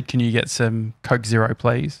 I said, "Can you get some Coke Zero,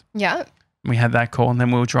 please?" Yeah. We had that call, and then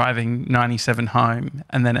we were driving 97 home.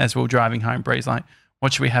 And then as we were driving home, Bree's like,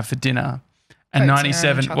 "What should we have for dinner?" And Coke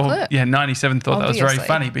Zero 97, and well, chocolate. yeah, 97 thought that was very Obviously.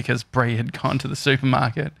 funny because Bree had gone to the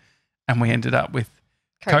supermarket, and we ended up with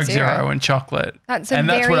Coke Zero and chocolate. That's a and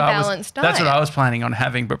very what balanced That's what diet. I was planning on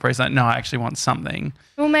having, but Bree's like, "No, I actually want something."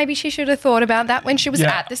 Well, maybe she should have thought about that when she was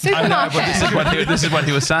at the I know, supermarket. but this is what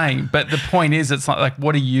he was saying. But the point is, it's like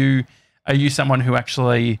what are you someone who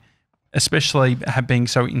actually, especially being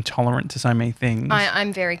so intolerant to so many things?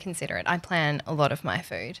 I'm very considerate. I plan a lot of my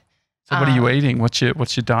food. So what are you eating? What's your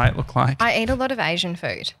diet look like? I eat a lot of Asian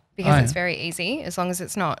food because Oh, it's yeah. very easy. As long as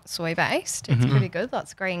it's not soy based, it's pretty good.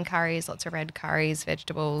 Lots of green curries, lots of red curries,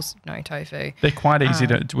 vegetables, no tofu. They're quite easy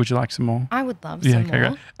to. Would you like some more? I would love Yeah, some okay,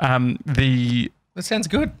 more. great. The That sounds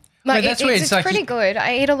good. Like Wait, that's it's weird. It's like pretty you- good.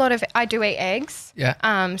 I eat a lot of. I do eat eggs.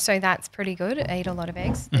 Yeah. So that's pretty good. I eat a lot of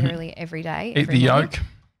eggs, literally every day. eat every the morning. yolk.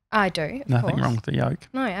 I do. Of Nothing course. wrong with the yolk.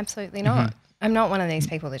 No, absolutely not. I'm not one of these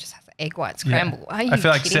people that just has egg white scramble. Are you I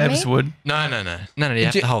feel like kidding Sebs me? would. No. You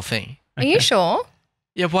have you- the whole thing. Are you sure?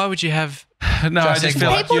 Yeah, why would you have? No, I Just just egg feel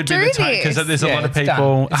white. like People you'd be the do type because this. there's a Yeah, lot of it's done.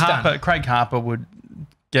 people. It's done. Craig Harper would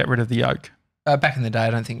get rid of the yolk. Back in the day,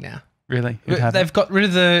 I don't think now. Really, He'd have They've got rid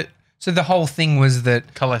of the. So the whole thing was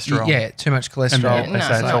that cholesterol. Yeah, too much cholesterol. They No, say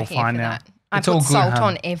I'm it's not all here fine for now. that. I It's put all good, salt huh?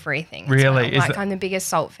 on everything. as Really? well. Is Like that- I'm the biggest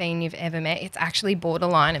salt fiend you've ever met. It's actually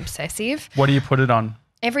borderline obsessive. What do you put it on?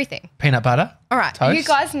 Everything. Peanut butter. All right. Toast? You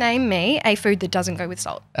guys name me a food that doesn't go with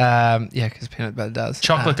salt. Yeah, because peanut butter does.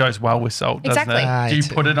 Chocolate goes well with salt, doesn't Exactly. it? Do you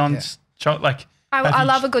Too, put it on yeah. chocolate? Like have I you-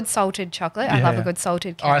 love a good salted chocolate. I love Yeah. a good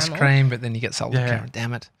salted caramel. Ice cream, but then you get salted Yeah. caramel.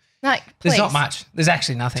 Damn it. Like, There's not please. much. There's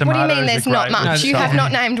actually nothing. What do you mean Tomatoes there's are not great much? with You have salt.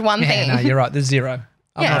 not named one Yeah, thing. no, you're right. There's zero.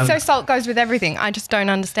 Yeah, so salt goes with everything. I just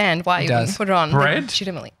don't understand why It you does. wouldn't put it on Bread?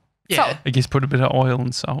 legitimately. Yeah. Salt, I guess put a bit of oil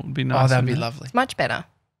and salt would be nice. Oh, that'd be wouldn't it? lovely. much better.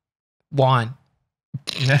 Wine.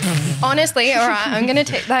 Yeah. Honestly, all right, I'm going to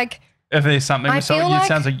take, like, If there's something I with salt, feel it like,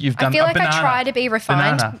 sounds like you've done I feel a like banana. I try to be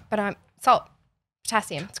refined, Banana. but I'm salt,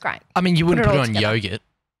 potassium, it's great. I mean, you wouldn't Put put it it all on together. yogurt.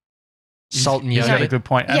 Salt and You've got a yogurt. good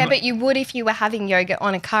point. Yeah, And but you would if you were having yogurt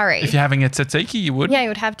on a curry. if you're having a tzatziki, you would. Yeah, you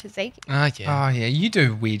would have tzatziki. Ah, yeah. Oh, yeah. You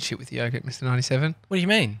do weird shit with yogurt, Mr. 97. What do you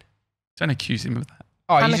mean? Don't accuse him of that.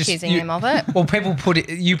 Oh, I'm you just- accusing you- him of it. Well, people put it.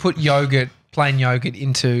 You put yogurt, plain yogurt,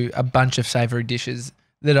 into a bunch of savoury dishes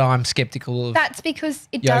that I'm skeptical of. That's because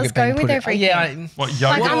it yogurt does go being with put in. everything. Yeah, What Like,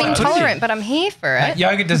 yogurt? I'm does? intolerant, but I'm here for it.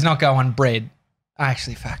 yogurt does not go on bread.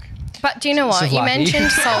 Actually, fuck. But do you know what? You Souvlaki.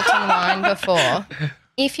 mentioned salt and wine before.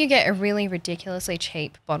 If you get a really ridiculously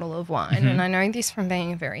cheap bottle of wine, and I know this from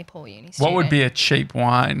being a very poor uni student. What would be a cheap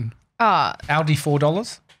wine? Aldi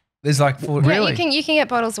 $4. There's like four. Yeah, Really? you can get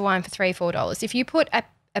bottles of wine for $3-4. If you put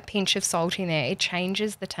a pinch of salt in there, it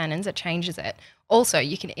changes the tannins, it changes it. Also,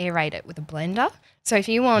 you can aerate it with a blender. So if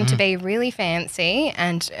you want to be really fancy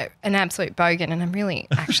and an absolute bogan, and I'm really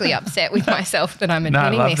actually upset with myself that I'm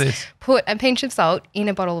admitting this, put a pinch of salt in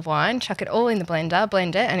a bottle of wine, chuck it all in the blender,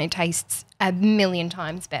 blend it, and it tastes a million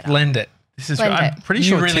times better. Blend it. This is Blend I'm it. pretty You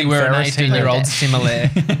sure really Tim were an Ferriss 18-year-old similar.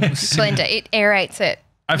 Blend it. It aerates it.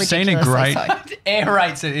 I've seen a ridiculously great. so.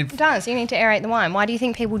 Aerates it. It does. You need to aerate the wine. Why do you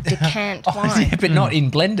think people decant wine? Yeah, but not in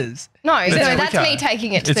blenders. No, that's quicker. me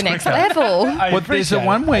taking it to It's the next quicker. level. Well, there's a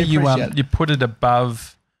one where you put it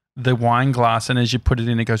above the wine glass, and as you put it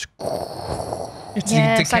in, it goes. It's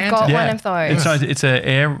Yes, I've got one of those. It's an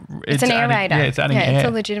air. It's an adding- aerator. Yeah, it's adding air. It's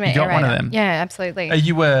a legitimate You got aerator. one of them. Yeah, absolutely. Are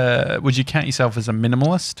you would you count yourself as a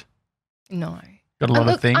minimalist? No. Got a lot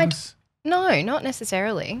Look, of things. No, not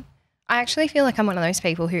necessarily. I actually feel like I'm one of those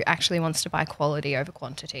people who actually wants to buy quality over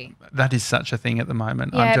quantity. That is such a thing at the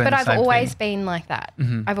moment. I'm Yeah, doing but the I've same always thing. been like that.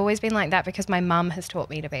 Mhm. I've always been like that because my mum has taught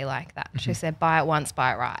me to be like that. She said, buy it once,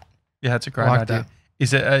 buy it right. Yeah, it's a great like idea. that.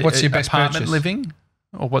 Is it What's your best apartment purchase? living,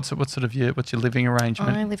 or what's sort of your living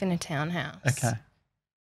arrangement? I live in a townhouse. Okay.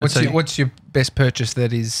 What's your best purchase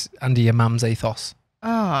that is under your mum's ethos?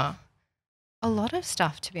 Oh, a lot of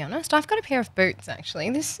stuff, to be honest. I've got a pair of boots, actually.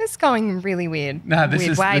 This is going really weird. No, this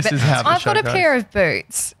weird is way, this but is how the I've show got a goes. pair of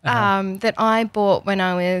boots Uh-huh. that I bought when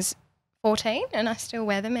I was 14, and I still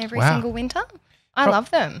wear them every Wow. single winter. I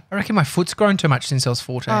love them. I reckon my foot's grown too much since I was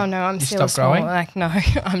 14. Oh no, I'm You still stopped small. growing? Like no,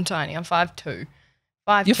 I'm tiny. I'm 5'2".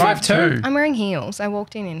 5'2". You're 5'2"? I'm wearing heels. I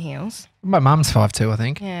walked in heels. My mum's 5'2", I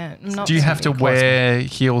think. Yeah. I'm not Do you have to very- wear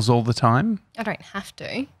heels all the time I don't have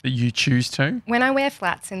to. that you choose to? When I wear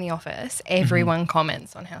flats in the office, everyone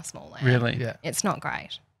comments on how small I am. Really? Yeah. It's not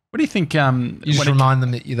great. What do you think? You just when it- remind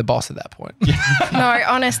them that you're the boss at that point. No,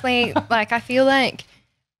 honestly, like I feel like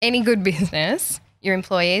any good business, your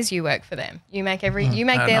employees, you work for them. You make No, their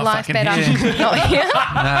not life fucking better. here. Not here. No,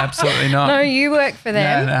 absolutely not. No, you work for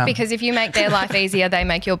them No. because if you make their life easier, they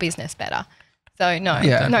make your business better. So no,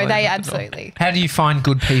 Yeah. no, they Totally. absolutely. How do you find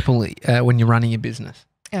good people when you're running your business?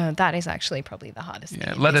 That is actually probably the hardest thing.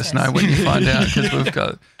 Yeah, in let us business. know when you find out, because we've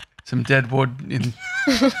got some dead wood in.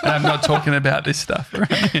 And I'm not talking about this stuff.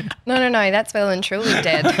 Right? No, that's well and truly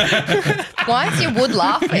dead. Why is your wood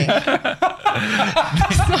laughing?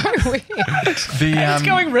 So weird. It's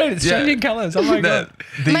going red. It's changing colours. Oh my God.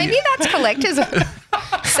 Maybe that's collectors.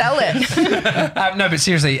 Sell it. No, but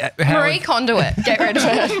seriously, Marie Conduit. Get rid of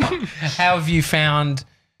it. how have you found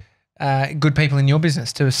good people in your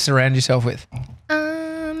business to surround yourself with?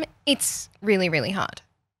 It's really, really hard.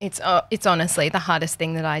 It's honestly the hardest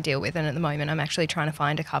thing that I deal with, and at the moment I'm actually trying to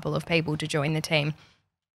find a couple of people to join the team,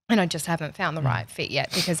 and I just haven't found the right fit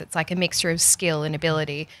yet, because it's like a mixture of skill and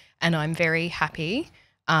ability, and I'm very happy.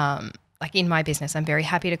 Like in my business, I'm very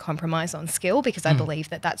happy to compromise on skill because I believe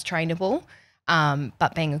that that's trainable.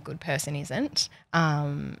 But being a good person isn't.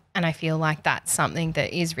 And I feel like that's something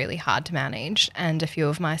that is really hard to manage. And a few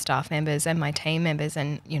of my staff members and my team members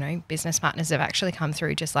and, business partners have actually come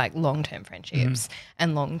through just like long-term friendships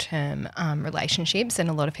and long-term relationships. And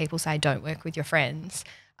a lot of people say don't work with your friends.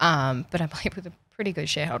 But I believe with a pretty good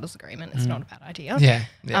shareholders agreement, it's not a bad idea.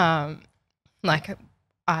 Yeah. Like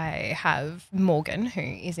I have Morgan, who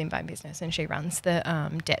is in my business, and she runs the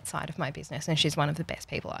debt side of my business, and she's one of the best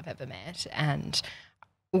people I've ever met. And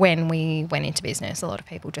when we went into business, a lot of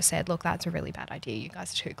people just said, look, that's a really bad idea. You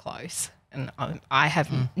guys are too close. And I have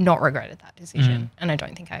not regretted that decision, and I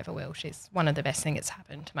don't think I ever will. She's one of the best things that's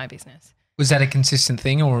happened to my business. Was that a consistent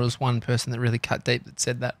thing, or was one person that really cut deep that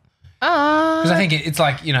said that? Because I think it's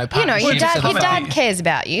like, your partnerships dad, are your dad cares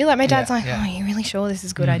about you. Like my dad's Yeah, like, yeah. oh, are you really sure this is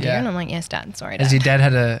a good idea? Yeah. And I'm like, yes, Dad. Sorry, Dad. Has your dad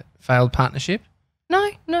had a failed partnership? No,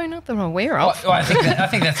 not that I'm aware of. I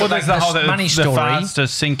think that's Well, like there's the whole money the story.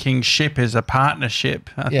 fastest sinking ship is a partnership.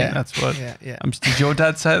 I think that's what. Yeah. Did your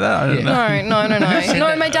dad say that? I don't know. No.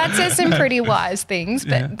 No, my dad says some pretty wise things,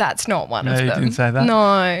 but that's not one of No, them. he didn't say that.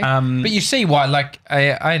 No. But you see why, like,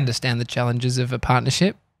 I understand the challenges of a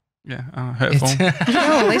partnership. Yeah, hurtful.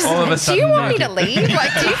 Oh, listen, all of a do you sudden, want me to leave?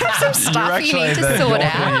 Like, do you have some stuff you need to sort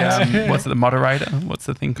out? What's it, the moderator? What's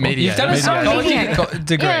the thing called? Media. You've done a Mediator. psychology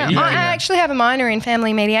degree. Yeah, I actually have a minor in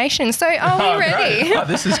family mediation, so are we ready? Great. Oh,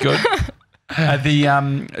 this is good.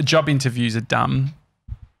 The job interviews are dumb.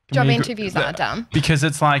 Job interviews are dumb. Because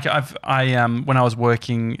it's like when I was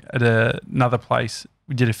working at another place,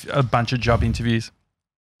 we did a bunch of job interviews,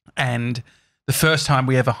 and the first time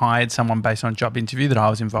we ever hired someone based on a job interview that I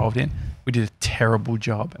was involved in, we did a terrible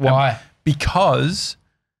job. Why? Because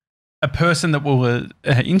a person that we were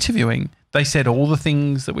interviewing, they said all the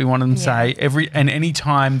things that we wanted them to say any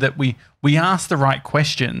time that we asked the right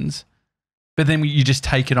questions, but then you just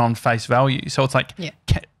take it on face value. So it's like,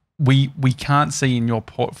 we can't see in your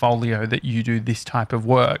portfolio that you do this type of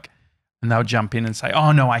work, and they'll jump in and say,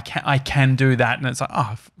 oh no, I can do that. And it's like,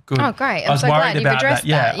 oh, good. Oh, great. I'm so glad you've addressed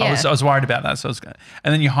that. Yeah. I was worried about that. So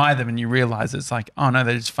and then you hire them and you realize it's like, oh no,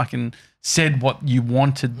 they just fucking said what you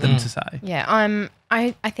wanted them to say. Yeah.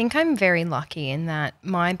 I think I'm very lucky in that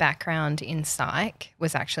my background in psych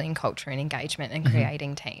was actually in culture and engagement and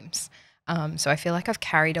creating teams. So I feel like I've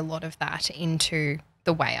carried a lot of that into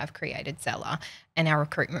the way I've created Zella, and our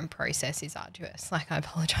recruitment process is arduous. Like, I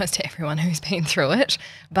apologise to everyone who's been through it,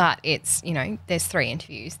 but it's, there's 3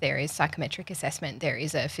 interviews. There is psychometric assessment. There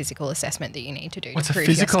is a physical assessment that you need to do. What's to a prove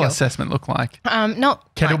physical your skill. assessment look like?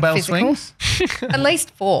 Not kettlebell like swings. At least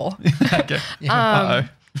 4. Okay. Uh-oh.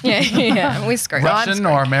 Yeah, we screwed. Russian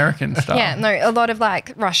or American stuff? Yeah, no, a lot of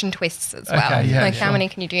like Russian twists as well. Okay, yeah, how many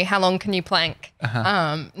can you do? How long can you plank?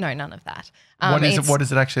 No, none of that. What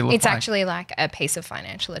does it actually look like? It's actually like a piece of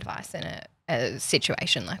financial advice in a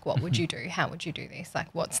situation. Like, what would you do? How would you do this? Like,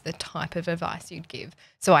 what's the type of advice you'd give?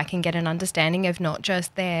 So I can get an understanding of not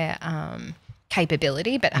just their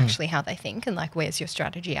capability, but actually how they think, and like, where's your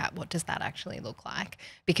strategy at? What does that actually look like?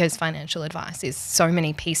 Because financial advice is so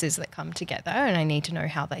many pieces that come together, and I need to know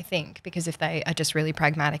how they think, because if they are just really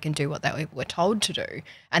pragmatic and do what they were told to do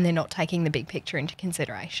and they're not taking the big picture into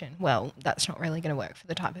consideration, well, that's not really going to work for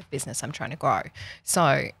the type of business I'm trying to grow.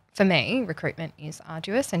 So for me, recruitment is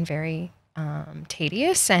arduous and very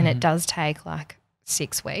tedious, and it does take like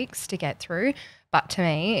 6 weeks to get through. But to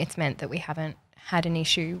me, it's meant that we haven't had an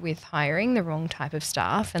issue with hiring the wrong type of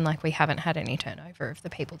staff, and like, we haven't had any turnover of the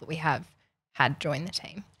people that we have had join the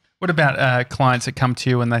team. What about clients that come to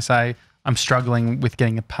you and they say, I'm struggling with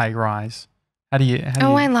getting a pay rise? How do you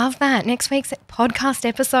I love that. Next week's podcast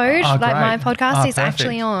episode, Oh, like my great. podcast is Perfect.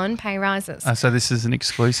 actually on pay rises. So this is an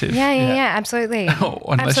exclusive. Yeah, absolutely. Unless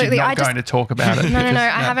Absolutely. you're not going to talk about it. No.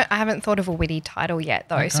 because- I haven't thought of a witty title yet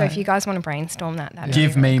though. So if you guys want to brainstorm that,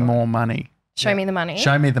 Give me more money. Show me the money.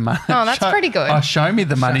 Show me the money. Oh, that's pretty good. Oh, show me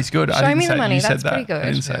the money's good. I Show didn't me the say- money. you said That's pretty that. good.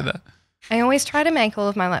 I didn't say that. I always try to make all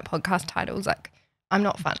of my like podcast titles like, I'm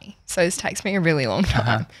not funny, so this takes me a really long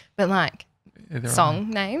time. But like Either song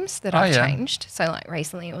names that I've changed. So like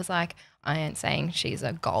recently it was like, I ain't saying she's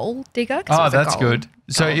a gold digger. Oh, that's good.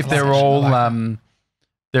 So if they're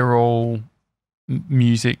all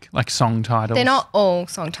music, like song titles. They're not all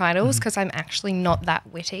song titles because I'm actually not that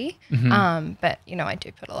witty. But I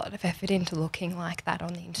do put a lot of effort into looking like that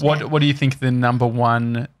on the internet. What do you think the number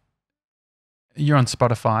one? You're on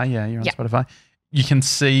Spotify, you're on Spotify. You can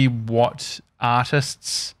see what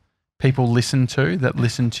artists people listen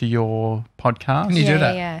to your podcast. Can you do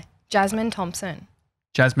that? Yeah. Jasmine Thompson.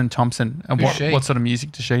 Jasmine Thompson. And Who's she? what sort of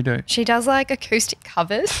music does she do? She does like acoustic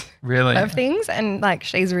covers Really? of things, and like,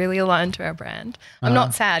 she's really aligned to our brand. I'm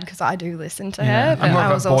not sad because I do listen to her. But I'm more I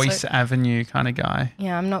of was a also, Voice Avenue kind of guy.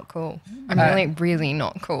 yeah, I'm not cool. I'm really, really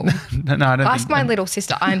not cool. No, I don't Ask think my little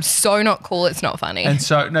sister. I'm so not cool. It's not funny. And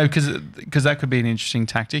so, no, because that could be an interesting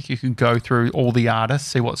tactic. You can go through all the artists,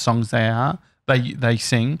 see what songs they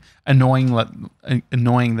sing. Annoying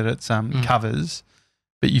that it's covers,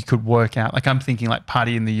 but you could work out. Like, I'm thinking like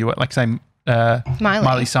Party in the US, like say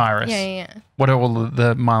Miley Cyrus. Yeah. What are all of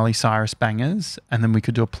the Miley Cyrus bangers? And then we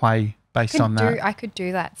could do a play based on that. I could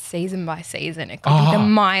do that season by season. It could be the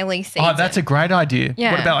Miley season. Oh, that's a great idea.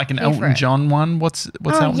 Yeah, What about like an here for Elton it. John one? What's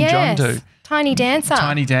Elton John do? Tiny Dancer.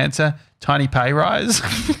 Tiny Dancer, Tiny Pay Rise.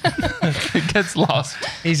 It gets lost.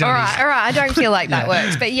 He's All on right. I don't feel like that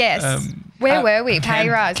works. But yes, where were we? Pay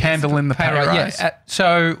rise. Candle in the pay rise. Yeah.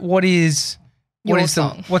 So what's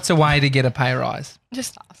the way to get a pay rise?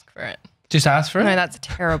 Just ask for it. Just ask for it? No, that's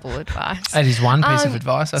terrible advice. That is one piece of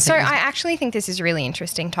advice, I think. So I actually think this is a really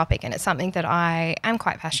interesting topic, and it's something that I am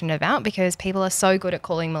quite passionate about because people are so good at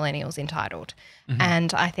calling millennials entitled.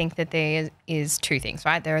 And I think that there is 2 things,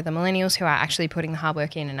 right? There are the millennials who are actually putting the hard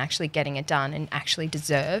work in and actually getting it done and actually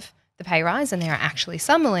deserve the pay rise. And there are actually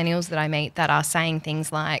some millennials that I meet that are saying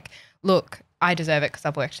things like, look, I deserve it because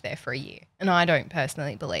I've worked there for a year. And I don't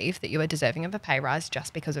personally believe that you are deserving of a pay rise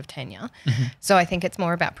just because of tenure. So I think it's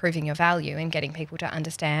more about proving your value and getting people to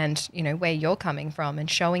understand, where you're coming from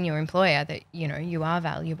and showing your employer that, you are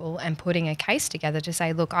valuable and putting a case together to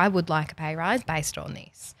say, look, I would like a pay rise based on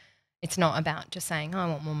this. It's not about just saying, I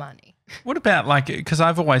want more money. What about because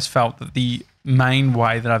I've always felt that the main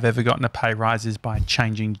way that I've ever gotten a pay rise is by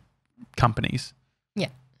changing companies.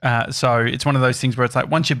 Yeah. So it's one of those things where it's like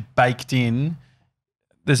once you're baked in,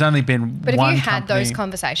 there's only been But one have you had those company-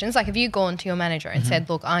 conversations? Like, have you gone to your manager and said,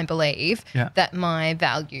 look, I believe Yeah. that my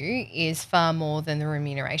value is far more than the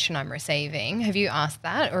remuneration I'm receiving? Have you asked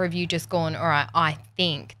that? Or have you just gone, all right, I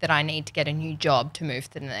think that I need to get a new job to move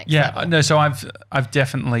to the next level? No, so I've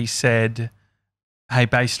definitely said, hey,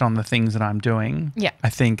 based on the things that I'm doing, Yeah. I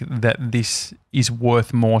think that this is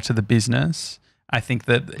worth more to the business. I think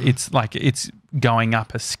that it's like it's going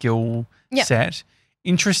up a skill Yeah. set.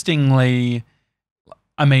 Interestingly,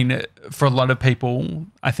 I mean, for a lot of people,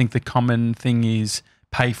 I think the common thing is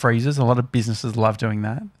pay freezes. A lot of businesses love doing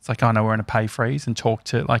that. It's like, oh no, we're in a pay freeze, and talk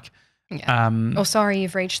to like, Or sorry,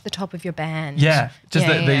 you've reached the top of your band. yeah, just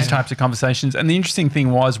Yeah, these types of conversations. And the interesting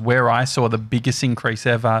thing was where I saw the biggest increase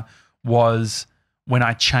ever was when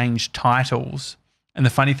I changed titles. And the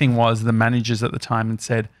funny thing was the managers at the time had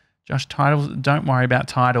said, Josh, titles, don't worry about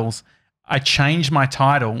titles. I changed my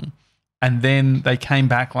title, and then they came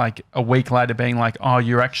back like a week later being like, oh,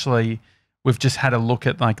 we've just had a look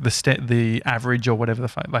at like the average or whatever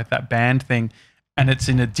like that band thing, and it's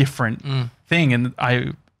in a different thing. And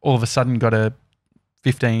I all of a sudden got a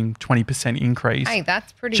 15-20% increase. Hey,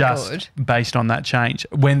 that's pretty just good. based on that change.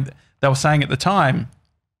 When they were saying at the time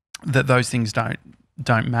that those things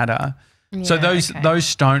don't matter. So Yeah, those okay.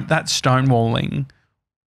 that stonewalling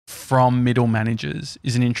from middle managers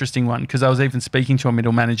is an interesting one, because I was even speaking to a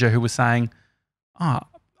middle manager who was saying,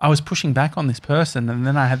 I was pushing back on this person, and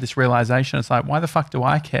then I had this realization. It's like, why the fuck do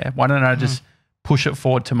I care? Why don't I just push it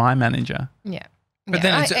forward to my manager? Yeah. But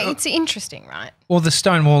Yeah, then it's interesting, right? Or the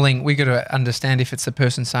stonewalling, we got to understand if it's the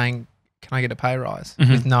person saying, can I get a pay rise,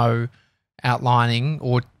 with no outlining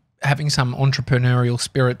or having some entrepreneurial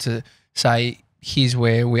spirit to say, here's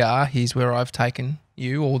where we are, here's where I've taken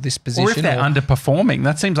you, or this position. Or if they're underperforming,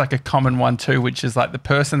 that seems like a common one too, which is like the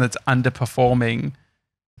person that's underperforming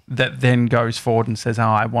that then goes forward and says,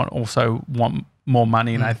 I want more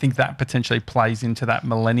money. And I think that potentially plays into that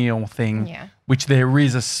millennial thing, Yeah. which there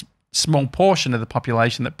is a small portion of the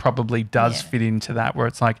population that probably does Yeah. fit into that, where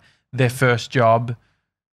it's like their first job,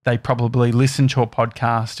 they probably listen to a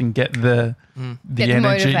podcast and get the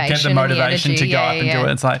energy, get the motivation to go up and do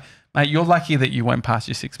it. It's like, mate, you're lucky that you went past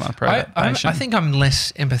your 6-month probation. I think I'm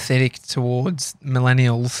less empathetic towards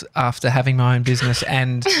millennials after having my own business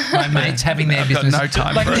and my mates having their I've got business. no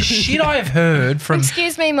time like for the it. shit I've heard from.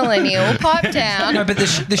 Excuse me, millennial, pipe down. No, but the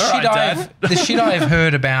shit right, the shit I've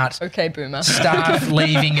heard about Okay, boomer. staff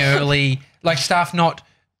leaving early, like staff not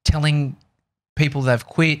telling people they've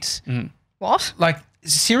quit. What? Like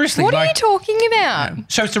seriously, What are like you talking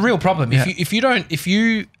about? so it's a real problem. Yeah. If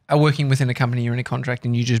you are working within a company, you're in a contract,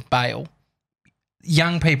 and you just bail,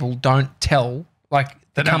 young people don't tell like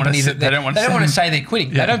the They don't wanna company say- that they don't wanna they don't say- want to say they're quitting.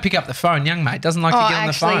 Yeah. They don't pick up the phone. Young mate doesn't like to get on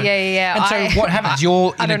the phone. Yeah. And so what happens?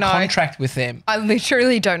 You're I in a don't know. contract with them. I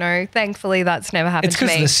literally don't know. Thankfully, that's never happened It's to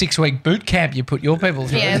because me. of the 6-week boot camp you put your people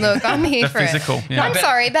through. Yeah, look, I'm here The for physical, it. yeah. I'm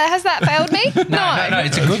sorry, but has that failed me? No,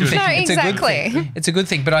 it's a good thing. No, It's a good exactly. thing. It's a good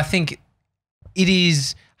thing. But I think it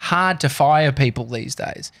is hard to fire people these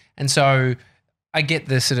days. And so I get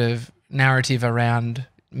the sort of narrative around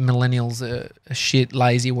millennials are shit,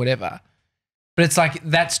 lazy, whatever. But it's like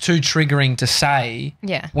that's too triggering to say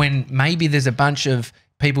Yeah. when maybe there's a bunch of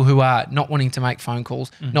people who are not wanting to make phone calls,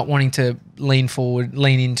 not wanting to lean forward,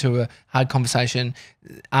 lean into a hard conversation,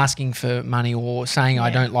 asking for money or saying, I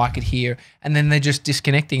don't like it here. And then they're just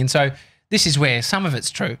disconnecting. And so this is where some of it's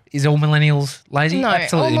true. Is all millennials lazy? No,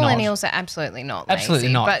 Absolutely all not. millennials are absolutely not lazy. Absolutely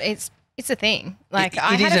not. But it's a thing. Like It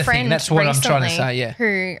I is had a a thing. friend That's what I'm trying to recently say, yeah.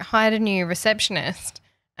 who hired a new receptionist,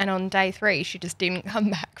 and on day 3 she just didn't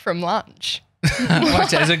come back from lunch.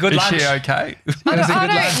 Like, it's a good Is lunch. she okay? I was a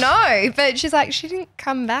good don't know, but she's like, she didn't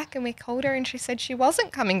come back, and we called her and she said she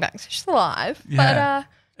wasn't coming back. So she's alive. Yeah.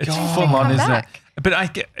 But It's God. full on, Come isn't back. it?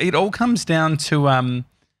 But it all comes down to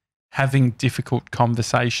having difficult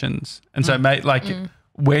conversations. And so, mate, like,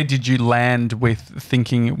 where did you land with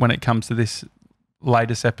thinking when it comes to this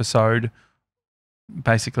latest episode?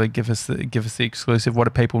 Basically, give us the exclusive. What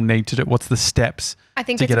do people need to do? What's the steps I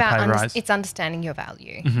think to it's get a about pay rise? it's understanding your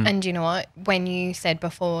value. Mm-hmm. And you know what? When you said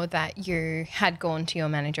before that you had gone to your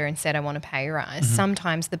manager and said, I want a pay rise,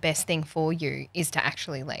 sometimes the best thing for you is to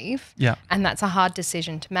actually leave. Mm-hmm. Yeah. And that's a hard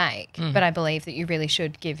decision to make. But I believe that you really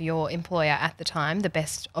should give your employer at the time the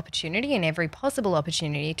best opportunity and every possible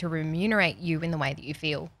opportunity to remunerate you in the way that you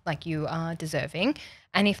feel like you are deserving.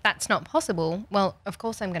 And if that's not possible, well, of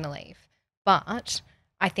course I'm going to leave. But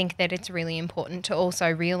I think that it's really important to also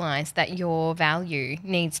realise that your value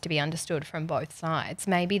needs to be understood from both sides.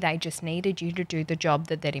 Maybe they just needed you to do the job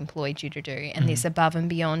that they'd employed you to do, and this above and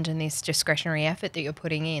beyond and this discretionary effort that you're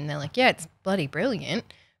putting in, they're like, yeah, it's bloody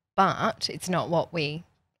brilliant, but it's not what we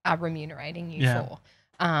are remunerating you for.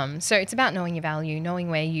 So it's about knowing your value, knowing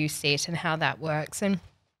where you sit and how that works. And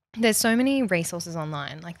there's so many resources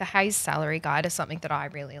online. Like the Hayes salary guide is something that I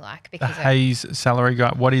really like The because Hayes salary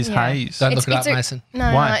guide. What is Yeah. Hayes? Don't look it it's up, a- Mason.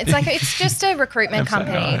 no, it's just a recruitment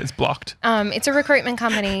company. It's blocked. It's a recruitment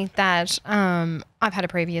company that I've had a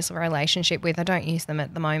previous relationship with. I don't use them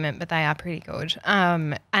at the moment, but they are pretty good.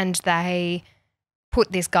 And they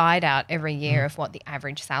put this guide out every year of what the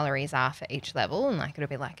average salaries are for each level. And like it'll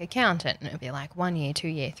be like accountant and it'll be like 1 year, 2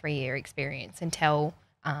 year, 3 year experience and tell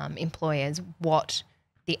employers what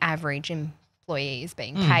the average employee is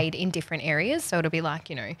being paid in different areas. So it'll be like,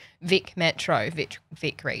 you know, Vic Metro,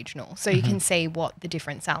 Vic Regional. So you can see what the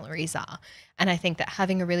different salaries are. And I think that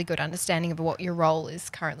having a really good understanding of what your role is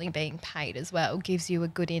currently being paid as well gives you a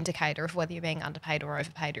good indicator of whether you're being underpaid or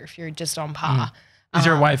overpaid or if you're just on par. Is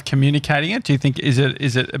there a way of communicating it? Do you think is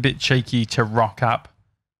it a bit cheeky to rock up?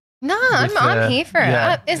 No, with I'm here for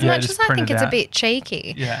yeah, it. As yeah, much just as I print think it it's a out. bit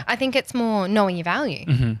cheeky, Yeah. I think it's more knowing your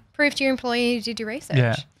value. Prove to your employer you did your research.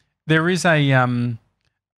 Yeah. There is a I'm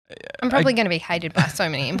probably going to be hated by so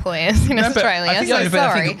many employers in No, but Australia. I think- So Yeah, but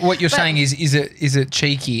I sorry. think what you're But- saying is it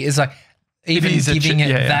cheeky? It's like even is it giving che- it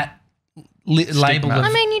yeah, yeah. that label of I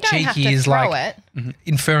mean, you don't cheeky have to is throw like it.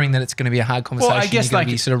 inferring that it's going to be a hard conversation. I guess you're going like-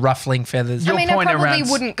 to be sort of ruffling feathers. Your I mean, I point probably around-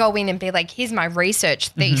 wouldn't go in and be like, here's my research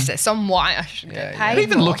thesis on why I should get paid.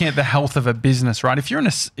 even more. looking at the health of a business, right? If you're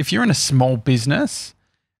in a small business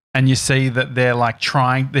and you see that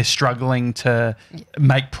they're struggling to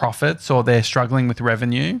make profits or they're struggling with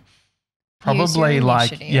revenue, probably your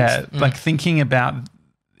like initiatives. like thinking about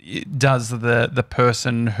does the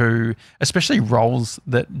person who, especially roles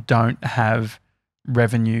that don't have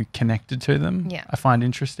revenue connected to them, Yeah. I find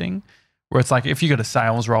interesting. Where it's like if you got a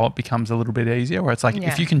sales role, it becomes a little bit easier. Where it's like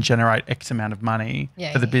Yeah. if you can generate X amount of money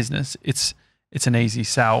Yeah, for the yeah. business, it's an easy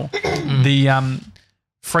sell. The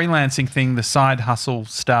freelancing thing, the side hustle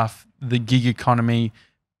stuff, the gig economy,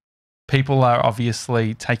 people are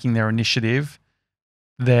obviously taking their initiative.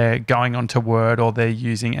 They're going onto Word or they're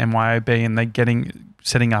using MYOB and they're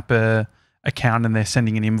setting up a account and they're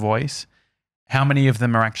sending an invoice. How many of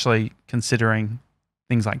them are actually considering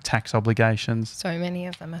things like tax obligations? So many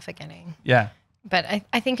of them are forgetting. Yeah. But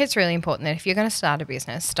I think it's really important that if you're going to start a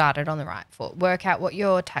business, start it on the right foot. Work out what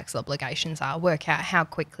your tax obligations are. Work out how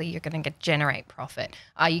quickly you're going to generate profit.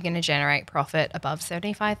 Are you going to generate profit above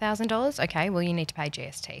 $75,000? Okay, well, you need to pay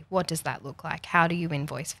GST. What does that look like? How do you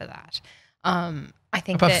invoice for that? I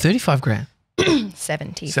think Above that 35 grand.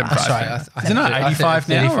 75. 75. Sorry, Isn't it I 85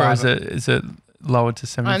 now or 35. is it lowered to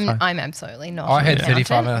 75? I'm absolutely not. I an heard 35 and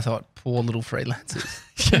accountant. I thought, poor little freelancers.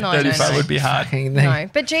 No, 35 no. would be hard. Fucking thing. No,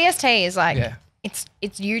 but GST is like Yeah. it's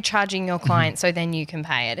you charging your client so then you can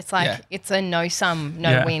pay it. It's like Yeah. it's a no sum,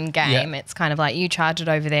 Yeah. no win game. It's kind of like you charge it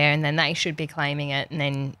over there and then they should be claiming it and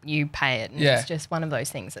then you pay it. And Yeah. it's just one of those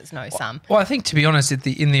things that's no sum. Well, I think to be honest,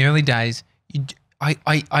 in the early days,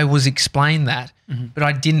 I was explained that, but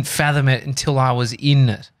I didn't fathom it until I was in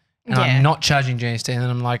it. And Yeah. I'm not charging GST, and then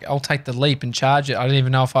I'm like, I'll take the leap and charge it. I don't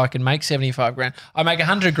even know if I can make 75 grand. I make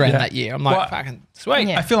 100 grand Yeah. that year. I'm like, Well, fucking sweet.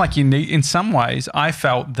 Yeah. I feel like you need, in some ways, I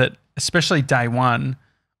felt that, especially day one,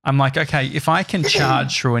 I'm like, okay, if I can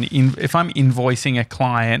charge through if I'm invoicing a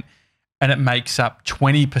client and it makes up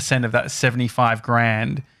 20% of that 75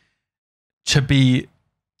 grand, to be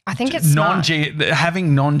I think it's smart.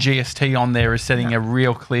 having non-GST on there is setting a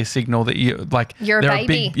real clear signal that you like You're a they're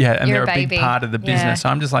baby. big, and You're they're a a big baby. part of the business. Yeah. So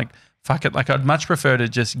I'm just like, fuck it. Like I'd much prefer to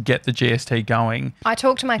just get the GST going. I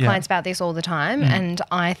talk to my clients about this all the time, and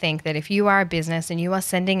I think that if you are a business and you are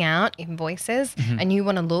sending out invoices and you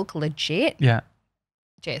want to look legit, Yeah.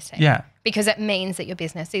 GST. Yeah. Because it means that your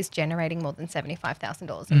business is generating more than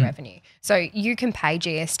 $75,000 in revenue. So you can pay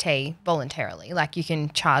GST voluntarily. Like you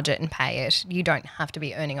can charge it and pay it. You don't have to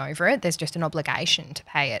be earning over it. There's just an obligation to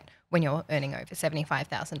pay it when you're earning over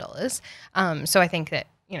 $75,000. So I think that,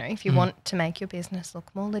 you know, if you want to make your business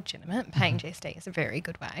look more legitimate, paying GST is a very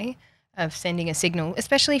good way of sending a signal,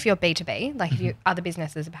 especially if you're B2B, like if other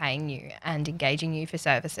businesses are paying you and engaging you for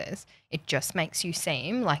services, it just makes you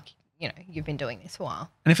seem like, you know, you've been doing this for a while.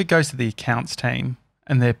 And if it goes to the accounts team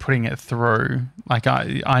and they're putting it through, like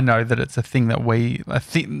I know that it's a thing that I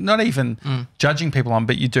think not even judging people on,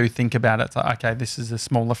 but you do think about it. It's like, okay, this is a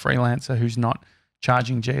smaller freelancer who's not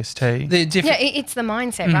charging GST. The different, It's the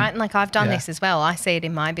mindset, right? And like I've done Yeah. this as well. I see it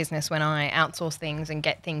in my business when I outsource things and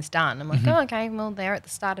get things done. I'm like, oh, okay, well, they're at the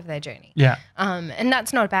start of their journey. Yeah. And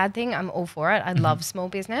that's not a bad thing. I'm all for it. I love small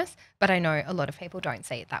business, but I know a lot of people don't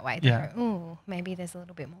see it that way. They Yeah. go, oh, maybe there's a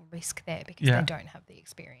little bit more risk there because Yeah. they don't have the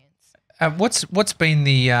experience. what's been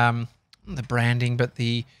the branding, but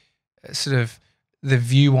the sort of the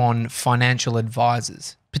view on financial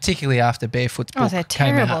advisors, particularly after Barefoot's book they're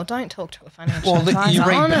came terrible. out. Don't talk to a financial Well, advisor, you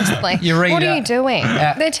read- honestly. you read, what are you doing?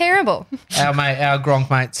 They're terrible. Our Gronk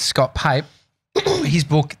mate, Scott Pape, his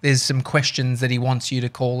book, there's some questions that he wants you to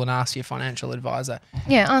call and ask your financial advisor.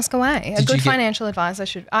 Yeah, ask away. A Did good you get- financial advisor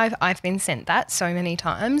should. I've been sent that so many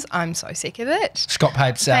times. I'm so sick of it. Scott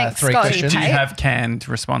Pape's Thanks, 3 Scotty. questions. Do you Pape. have canned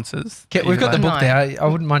responses? Okay, we've got the book No. there. I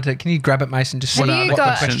wouldn't mind to. Can you grab it, Mason? Just Have see you what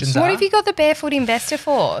got- the questions What are. have you got the Barefoot Investor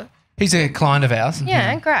for? He's a client of ours.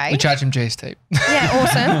 Yeah, We great. charge him GST.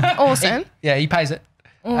 Yeah, awesome. Yeah, he pays it.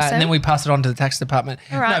 Awesome. And then we pass it on to the tax department.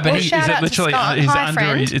 All right, No, but well, he, shout Is out it to literally? Scott. Is Hi, under?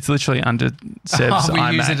 friend. It's literally under Seb's we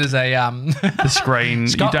iMac. use it as a the screen.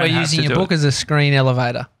 Scott, you don't we're have using to your do book it. as a screen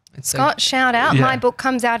elevator. It's Scott, shout out. Yeah. My book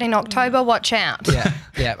comes out in October. Watch out.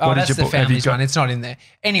 Yeah. Oh, What is that's your the book? Have you family's got- one. It's not in there.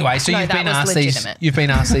 Anyway, so No, you've that been was asked these. legitimate. You've been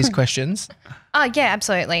asked these questions, Oh, yeah,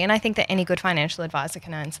 absolutely. And I think that any good financial advisor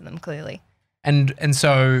can answer them clearly. and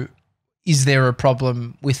so is there a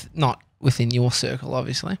problem with not within your circle?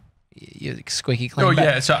 Obviously, you're squeaky clean. Oh but-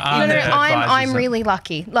 yeah. So No, are there I'm advisors that- really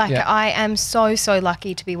lucky. Like Yeah. I am so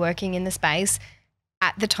lucky to be working in the space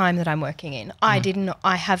at the time that I'm working in.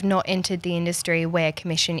 I have not entered the industry where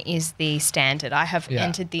commission is the standard. I have Yeah.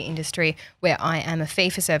 entered the industry where I am a fee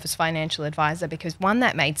for service financial advisor because one,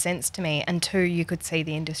 that made sense to me, and two, you could see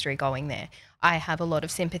the industry going there. I have a lot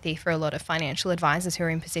of sympathy for a lot of financial advisors who are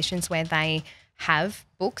in positions where they have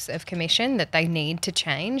books of commission that they need to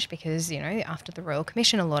change because, after the Royal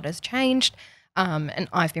Commission, a lot has changed. And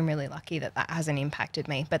I've been really lucky that that hasn't impacted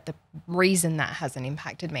me. But the reason that hasn't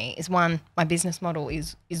impacted me is, one, my business model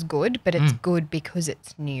is good, but it's good because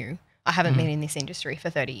it's new. I haven't been in this industry for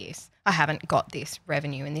 30 years. I haven't got this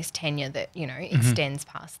revenue and this tenure that, extends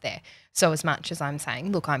past there. So as much as I'm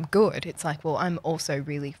saying, look, I'm good, it's like, well, I'm also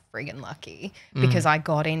really friggin' lucky because I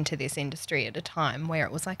got into this industry at a time where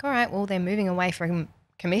it was like, all right, well, they're moving away from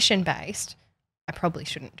commission-based. I probably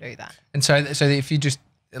shouldn't do that. And so if you just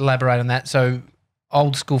elaborate on that, so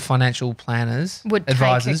old school financial planners, Would take a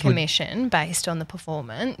advisors commission based on the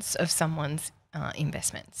performance of someone's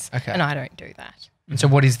investments. Okay. And I don't do that. And so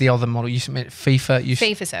what is the other model? You meant FIFA.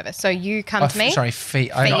 Fee for service. So you come to me. Sorry, fee.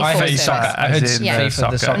 Fee I for heard service. soccer. I heard as in Yeah. FIFA,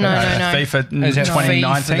 soccer. the soccer. No, guy. no. FIFA Is it fee for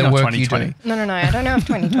 2019 the or work you do? 2020. No. I don't know if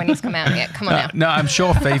 2020's come out yet. Come on now. No, I'm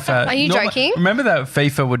sure FIFA. Are you joking? Remember that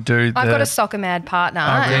FIFA would do. I've got a soccer mad partner,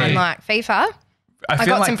 and really? I'm like, FIFA. I feel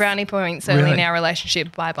got like some brownie points early Really? in our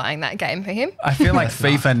relationship by buying that game for him. I feel like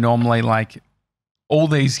FIFA normally, like all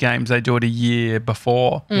these games, they do it a year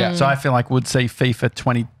before. Yeah. So I feel like we'd see FIFA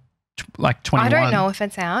 21. I don't know if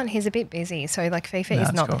it's out. He's a bit busy, so like FIFA is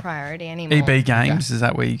That's not cool. the priority anymore. EB Games, is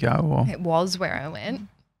that where you go? Or It was where I went.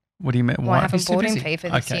 what do you mean? Well, I Why? haven't He's too bought him busy. FIFA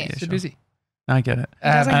this Okay, year. yeah, Too sure. busy. I get it. He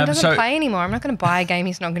doesn't so- play anymore. I'm not going to buy a game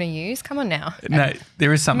he's not going to use. Come on now. No,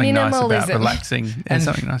 there is something nice about Minimalism. relaxing. There's And-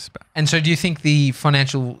 something nice about And so do you think the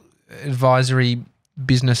financial advisory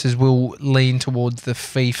businesses will lean towards the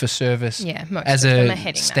fee for service Yeah, most as of them are a heading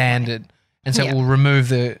that way. standard? And so Yeah. it will remove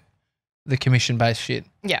the commission-based shit.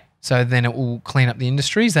 Yeah. So then it will clean up the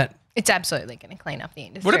industry. Is that It's absolutely going to clean up the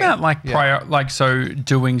industry. What about like Yeah. so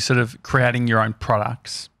doing sort of creating your own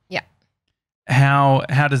products? Yeah.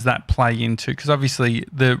 How does that play into? Because obviously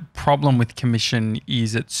the problem with commission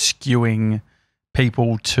is it's skewing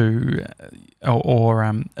people to or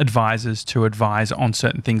advisors to advise on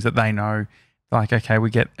certain things that they know. Like, okay, we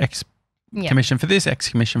get X Yeah. commission for this, X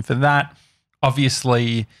commission for that.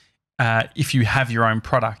 Obviously, if you have your own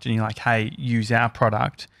product and you're like, hey, use our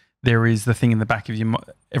product, there is the thing in the back of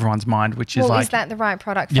everyone's mind, which is Well, like, is that the right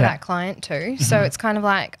product for Yeah. that client too? So it's kind of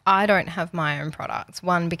like, I don't have my own products.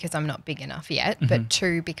 One, because I'm not big enough yet, but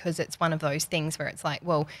two, because it's one of those things where it's like,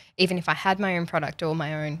 well, even if I had my own product or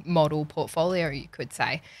my own model portfolio, you could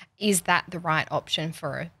say, is that the right option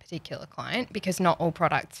for a particular client? Because not all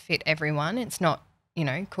products fit everyone. It's not,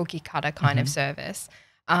 cookie cutter kind of service.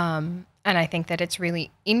 And I think that it's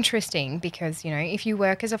really interesting because, if you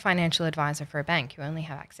work as a financial advisor for a bank, you only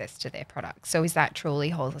have access to their products. So is that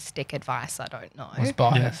truly holistic advice? I don't know. it's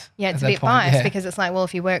bias? Yeah, at it's a that bit point? biased Yeah. because it's like, well,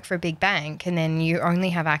 if you work for a big bank and then you only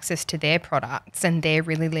have access to their products and their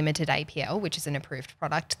really limited APL, which is an approved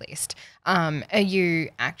product list, are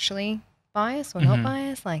you actually biased or not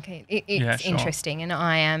biased? Like it's Yeah, sure. interesting. And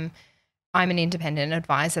I'm an independent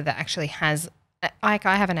advisor that actually has, I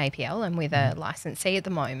have an APL. I'm with a licensee at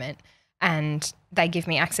the moment. And they give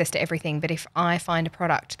me access to everything. But if I find a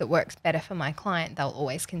product that works better for my client, they'll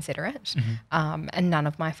always consider it. And none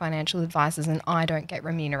of my financial advisors and I don't get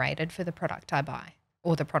remunerated for the product I buy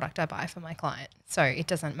or the product I buy for my client. So it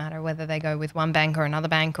doesn't matter whether they go with one bank or another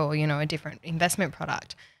bank or, a different investment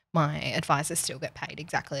product. My advisors still get paid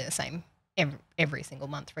exactly the same every single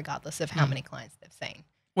month, regardless of how many clients they've seen.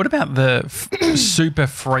 What about the super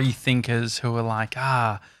free thinkers who are like,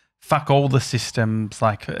 fuck all the systems,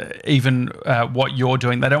 like even what you're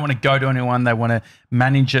doing. They don't want to go to anyone. They want to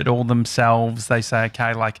manage it all themselves. They say,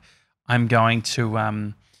 okay, like I'm going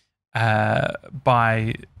to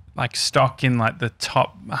buy like stock in like the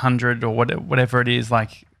top 100 or whatever it is,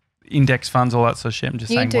 like index funds, all that sort of shit. I'm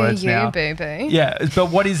just saying words now. You do, boo-boo. Yeah,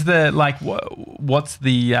 but what is the, like, what's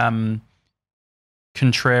the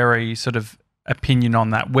contrary sort of opinion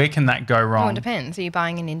on that? Where can that go wrong? Well, it depends. Are you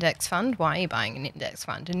buying an index fund? Why are you buying an index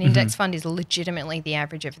fund? An index fund is legitimately the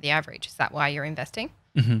average of the average. Is that why you're investing?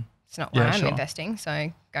 It's not why I'm investing,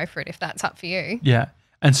 so go for it if that's up for you. Yeah.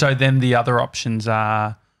 And so then the other options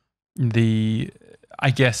are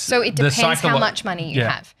so it depends how much money you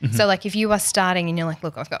have. So like if you are starting and you're like,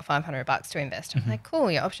 look, I've got $500 to invest. I'm like, cool,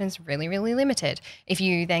 your option's really, really limited. If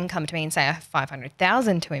you then come to me and say I have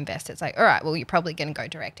 $500,000 to invest, it's like, all right, well, you're probably going to go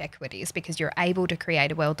direct equities because you're able to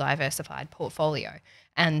create a well-diversified portfolio.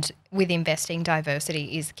 And with investing,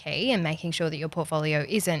 diversity is key, and making sure that your portfolio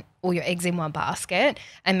isn't all your eggs in one basket,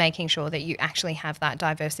 and making sure that you actually have that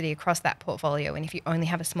diversity across that portfolio. And if you only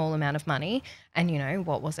have a small amount of money, and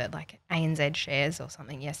what was it, like ANZ shares or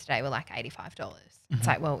something yesterday were like $85. It's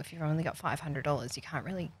like, well, if you've only got $500, you can't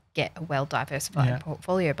really get a well-diversified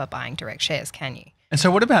portfolio by buying direct shares, can you? And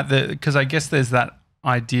so what about because I guess there's that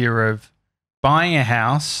idea of buying a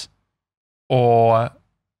house or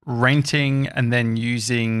renting and then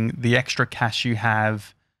using the extra cash you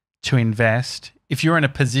have to invest. If you're in a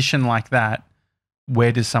position like that,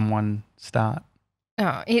 where does someone start?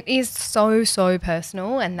 Oh, it is so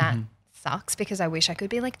personal, and that sucks because I wish I could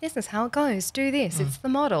be like, this is how it goes, do this, it's the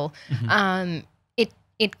model.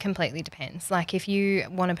 It completely depends. Like if you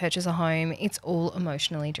want to purchase a home, it's all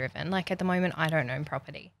emotionally driven. Like at the moment, I don't own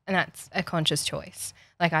property, and that's a conscious choice.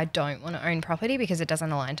 Like I don't want to own property because it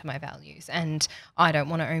doesn't align to my values, and I don't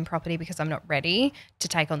want to own property because I'm not ready to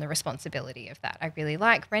take on the responsibility of that. I really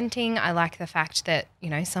like renting. I like the fact that,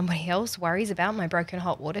 somebody else worries about my broken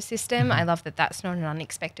hot water system. I love that that's not an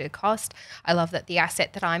unexpected cost. I love that the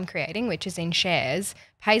asset that I'm creating, which is in shares,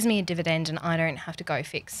 pays me a dividend and I don't have to go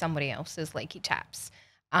fix somebody else's leaky taps.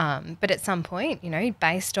 But at some point,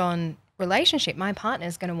 based on relationship, my partner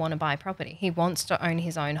is going to want to buy property. He wants to own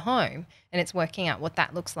his own home, and it's working out what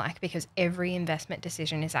that looks like, because every investment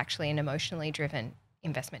decision is actually an emotionally driven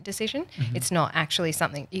investment decision. It's not actually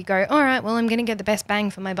something you go, all right, well, I'm going to get the best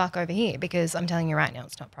bang for my buck over here, because I'm telling you right now,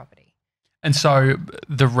 it's not property. And so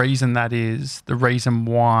the reason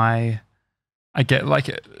why I get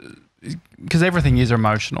because everything is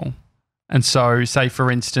emotional. And so say, for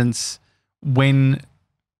instance, when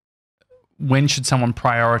should someone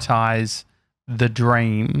prioritize the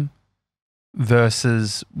dream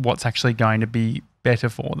versus what's actually going to be better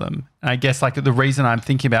for them? And I guess the reason I'm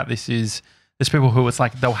thinking about this is there's people who it's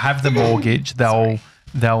like they'll have the mortgage, they'll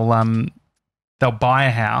buy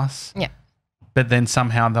a house, but then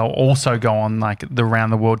somehow they'll also go on the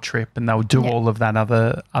round the world trip and they'll do all of that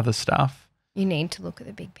other stuff. You need to look at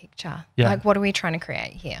the big picture. Yeah. What are we trying to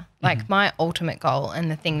create here? My ultimate goal,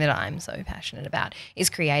 and the thing that I'm so passionate about, is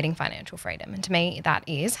creating financial freedom. And to me, that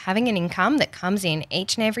is having an income that comes in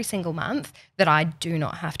each and every single month that I do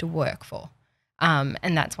not have to work for. And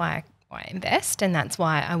that's why I invest, and that's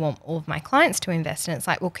why I want all of my clients to invest. And it's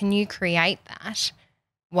like, well, can you create that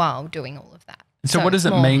while doing all of that? So what does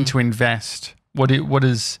it mean to invest? What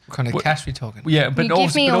kind of cash we talking? Yeah, but you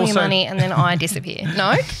give me all your money and then I disappear.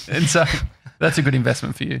 No? And so that's a good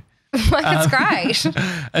investment for you. It's great.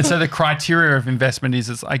 And so the criteria of investment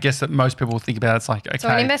is I guess that most people think about it's like, okay, so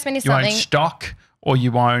an investment is you own stock or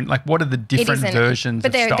you own, what are the different versions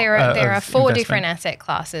of stock? But there are four different asset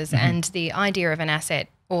classes, and the idea of an asset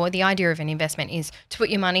or the idea of an investment is to put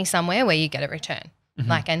your money somewhere where you get a return.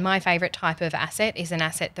 And my favorite type of asset is an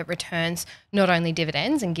asset that returns not only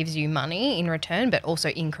dividends and gives you money in return, but also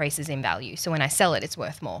increases in value. So when I sell it, it's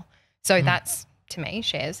worth more. So that's, to me,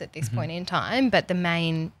 shares at this point in time. But the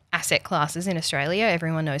main asset classes in Australia,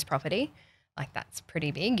 everyone knows property. That's pretty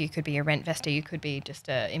big. You could be a rent investor. You could be just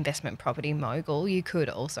an investment property mogul. You could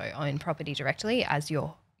also own property directly as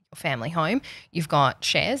your family home. You've got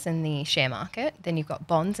shares in the share market. Then you've got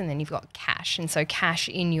bonds, and then you've got cash. And so cash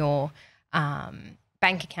in your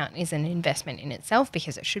bank account is an investment in itself,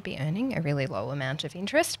 because it should be earning a really low amount of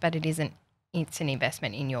interest, but it isn't. It's an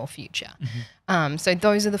investment in your future. So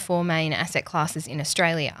those are the four main asset classes in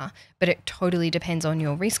Australia, but it totally depends on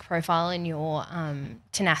your risk profile and your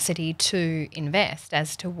tenacity to invest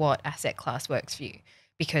as to what asset class works for you,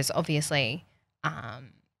 because obviously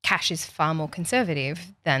cash is far more conservative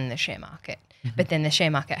than the share market, but then the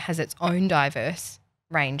share market has its own diverse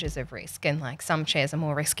ranges of risk, and like some shares are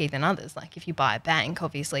more risky than others. Like if you buy a bank,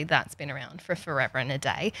 obviously that's been around for forever and a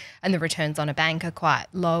day, and the returns on a bank are quite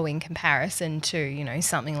low in comparison to, you know,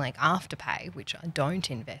 something like Afterpay, which I don't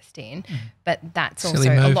invest in, but that's Silly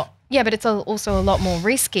also move. a lot. Yeah, but it's also a lot more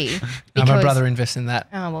risky. No, my brother invests in that.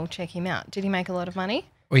 Oh, well, check him out. Did he make a lot of money?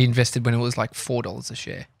 We invested when it was like $4 a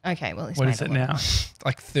share, Okay, well, he's What made is a it lot of now? money.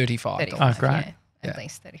 like $35. 35, Oh, great. Yeah, Yeah. at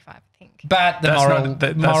least 35, I think. But the That's moral, not-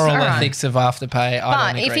 that's- moral Alright. ethics of Afterpay, I But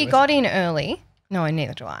don't if agree you with. got in early, no,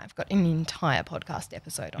 neither do I. I've got an entire podcast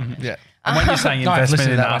episode on it. Yeah. And when you're saying No, I've investment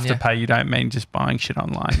listened in to that one, yeah. Afterpay, you don't mean just buying shit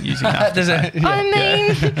online using There's Afterpay. a, yeah. I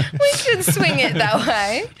mean, we should swing it that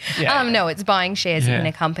way. Yeah. No, it's buying shares Yeah. in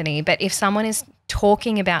a company. But if someone is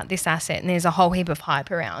talking about this asset and there's a whole heap of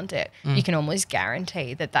hype around it, you can almost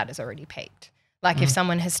guarantee that that has already peaked. Like if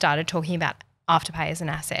someone has started talking about Afterpay as an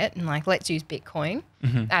asset, and like let's use Bitcoin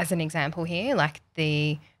as an example here, like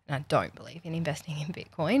and I don't believe in investing in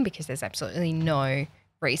Bitcoin because there's absolutely no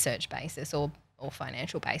research basis or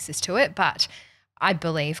financial basis to it, but I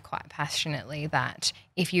believe quite passionately that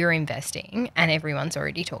if you're investing and everyone's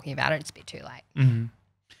already talking about it, it's a bit too late.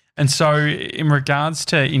 And so in regards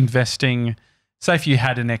to investing, say if you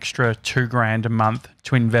had an extra $2,000 a month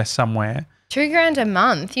to invest somewhere, $2,000 a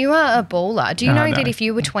month, you are a baller. Do you No, know no. that if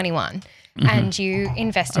you were 21 and you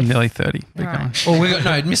invested... I'm nearly 30. But Right. go on. Well, we got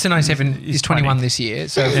no. Mr. 97 is 21 20. this year,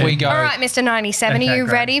 so if we go, All right, Mr. 97, Okay, are you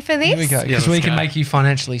great. ready for this? here we go, Yeah, because we let's can go. make you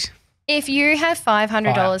financially. If you have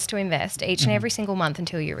 $500 to invest each and every single month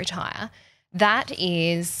until you retire, that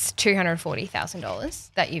is $240,000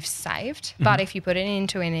 that you've saved. But if you put it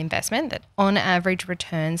into an investment that on average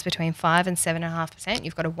returns between 5 and 7.5%,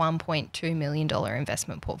 you've got a $1.2 million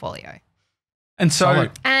investment portfolio. And so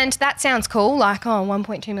Solid. And that sounds cool, like, oh,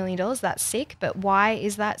 $1.2 million, that's sick. But why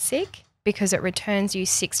is that sick? Because it returns you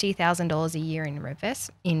 $60,000 a year in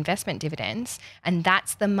investment dividends, and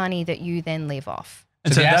that's the money that you then live off.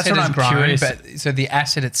 And So, so the that's asset what has I'm grown, curious. but so the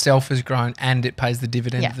asset itself has grown and it pays the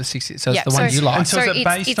dividend Yeah. of the 60. So it's Yeah, the one so- you like. And so is it it's,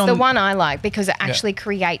 based it's on- the one I like because it actually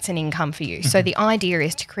creates an income for you. So the idea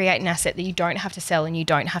is to create an asset that you don't have to sell and you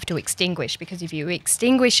don't have to extinguish, because if you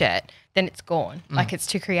extinguish it, then it's gone. Like it's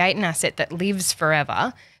to create an asset that lives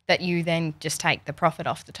forever, that you then just take the profit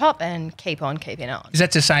off the top and keep on keeping on. Is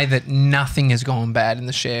that to say that nothing has gone bad in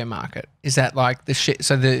the share market? Is that like the shit?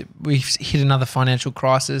 So we've hit another financial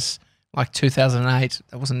crisis, like 2008.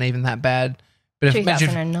 That wasn't even that bad. But if imagine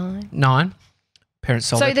 2009. 9, parents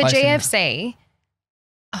sold So their the place in- GFC,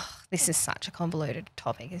 this is such a convoluted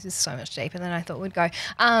topic. This is so much deeper than I thought we'd go.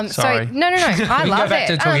 Sorry. So no, I We can love go back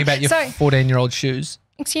it. to talking about your so, 14-year-old shoes.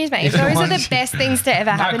 excuse me, those are the best things to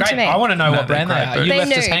ever happen to me. I want to know No, what brand they they're are. great, You but- They're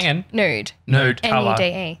left us nude. hanging. Nude. Nude colour.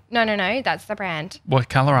 Nude. No, that's the brand. What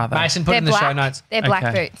colour are they? Mason, put They're in the black. show notes. They're black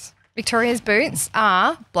Okay. boots. Victoria's boots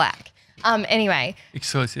are black. Anyway,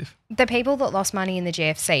 Exclusive. the people that lost money in the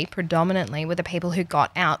GFC predominantly were the people who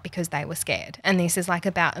got out because they were scared. And this is like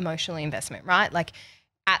about emotional investment, right? Like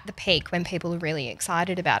at the peak when people are really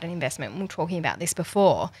excited about an investment, we were talking about this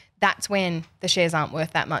before, that's when the shares aren't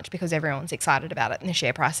worth that much because everyone's excited about it and the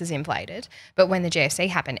share price is inflated. But when the GFC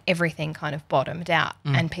happened, everything kind of bottomed out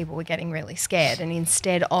and people were getting really scared. And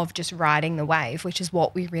instead of just riding the wave, which is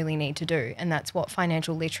what we really need to do, and that's what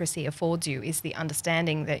financial literacy affords you, is the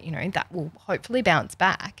understanding that, you know, that will hopefully bounce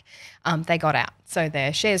back. They got out. So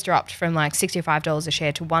their shares dropped from like $65 a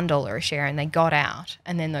share to $1 a share, and they got out,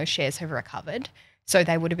 and then those shares have recovered. So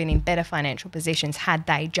they would have been in better financial positions had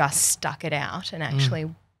they just stuck it out and actually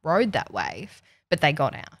rode that wave, but they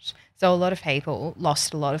got out. So a lot of people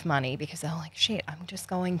lost a lot of money because they're like, shit, I'm just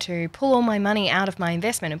going to pull all my money out of my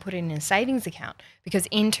investment and put it in a savings account, because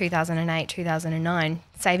in 2008, 2009,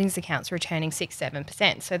 savings accounts were returning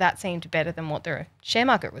 6-7%. So that seemed better than what the share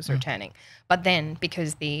market was returning. But then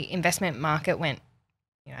because the investment market went,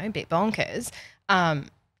 you know, a bit bonkers,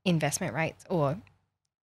 investment rates or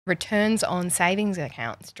returns on savings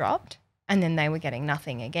accounts dropped, and then they were getting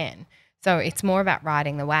nothing again. So it's more about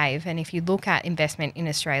riding the wave. And if you look at investment in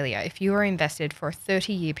Australia, if you are invested for a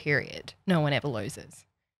 30-year period, no one ever loses.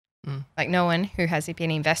 Like no one who has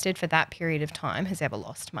been invested for that period of time has ever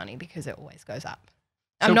lost money, because it always goes up.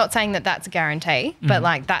 I'm not saying that that's a guarantee, but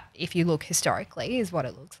like that, if you look historically, is what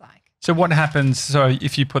it looks like. So what happens? So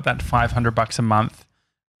if you put that $500 a month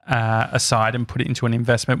aside and put it into an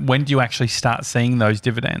investment, when do you actually start seeing those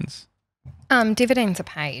dividends? Dividends are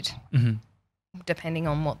paid depending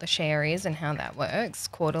on what the share is and how that works,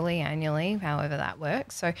 quarterly, annually, however that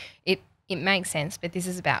works. So it makes sense, but this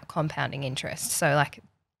is about compounding interest. So like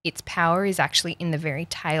its power is actually in the very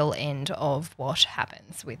tail end of what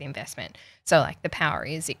happens with investment. So like the power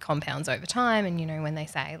is it compounds over time. And, you know, when they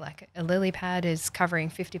say like a lily pad is covering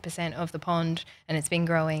 50% of the pond and it's been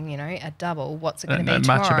growing, you know, at double, what's it going to be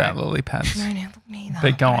tomorrow? I don't know much about lily pads. No, neither.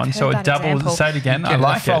 But go on. So it doubles. Say it again. I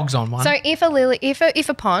like frogs it. on one. So if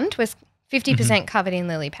a pond was 50% covered in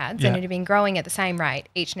lily pads and it had been growing at the same rate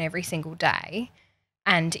each and every single day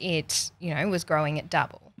and it, you know, was growing at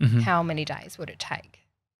double, how many days would it take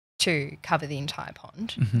to cover the entire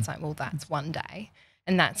pond? It's like, well, that's one day.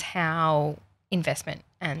 And that's how investment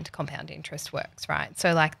and compound interest works, right?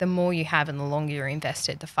 So like the more you have and the longer you're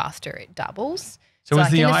invested, the faster it doubles. So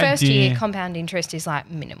like in the first year, compound interest is like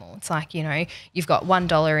minimal. It's like, you know, you've got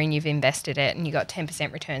 $1 and you've invested it and you got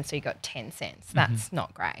 10% return, so you got 10 cents. That's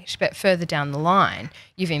not great. But further down the line,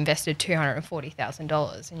 you've invested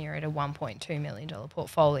 $240,000 and you're at a $1.2 million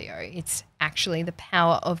portfolio. It's actually the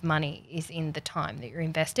power of money is in the time that you're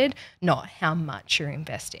invested, not how much you're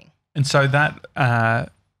investing. And so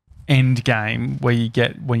that end game where you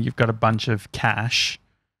get when you've got a bunch of cash,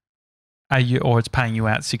 or it's paying you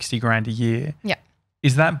out $60,000 a year. Yeah.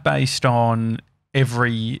 Is that based on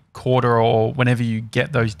every quarter or whenever you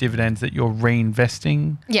get those dividends that you're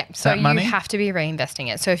reinvesting? Yeah, so you money? have to be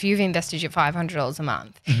reinvesting it. So if you've invested your $500 a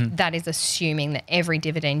month, that is assuming that every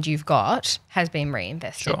dividend you've got has been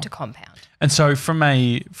reinvested to compound. And so from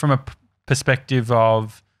a perspective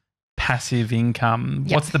of passive income,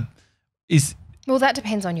 Well, that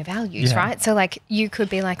depends on your values, right? So like you could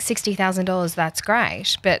be like $60,000, that's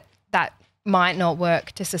great, but that might not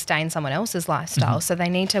work to sustain someone else's lifestyle. So they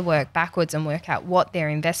need to work backwards and work out what their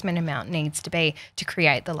investment amount needs to be to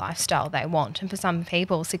create the lifestyle they want. And for some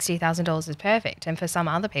people, $60,000 is perfect. And for some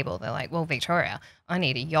other people, they're like, well, Victoria, I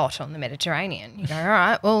need a yacht on the Mediterranean. You go, all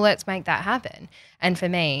right, well, let's make that happen. And for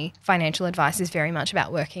me, financial advice is very much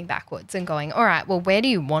about working backwards and going, all right, well, where do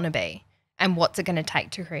you want to be? And what's it going to take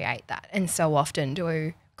to create that? And so often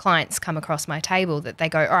do clients come across my table that they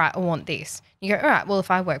go, all right, I want this. You go, all right, well, if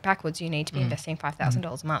I work backwards, you need to be investing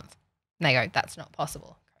 $5,000 a month. And they go, that's not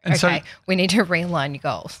possible. And okay, we need to realign your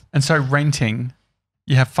goals. And so renting,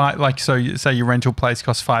 you have so say your rental place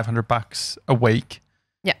costs $500 a week.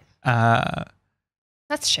 Yeah.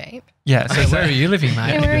 That's cheap. Yeah. So where are you living,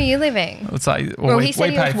 mate? Yeah, where are you living? It's like, well, he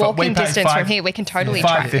said he was walking distance from here. We can totally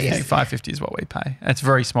track this. $550 is what we pay. It's a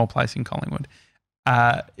very small place in Collingwood.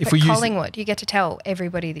 Collingwood, you get to tell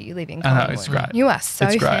everybody that you live in Collingwood. I know, it's great. You are so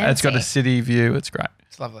It's great. fancy. It's got a city view. It's great.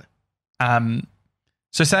 It's lovely.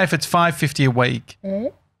 So say if it's $550 a week,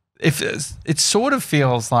 if it sort of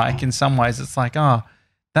feels like in some ways it's like, oh,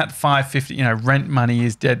 that $550, you know, rent money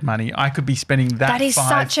is dead money. I could be spending that. That is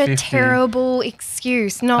such a terrible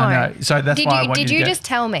excuse. No. I know. So that's why I want you to Did you just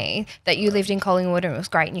tell me that you lived in Collingwood and it was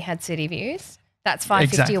great and you had city views? That's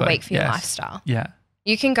 $550 a week for your lifestyle. Yeah.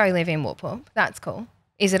 You can go live in Whoop Whoop. That's cool.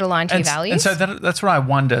 Is it aligned to your values? And so that's what I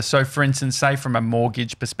wonder. So for instance, say from a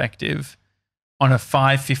mortgage perspective, on a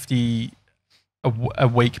 $550 a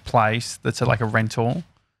week place that's like a rental.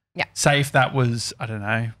 Yeah. Say if that was, I don't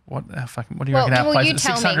know, what do you reckon our place is?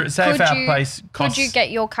 600. Say if our place costs. Could you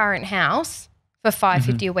get your current house for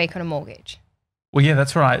 $550 a week on a mortgage? Well, yeah,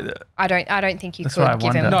 that's right. I don't think you that's could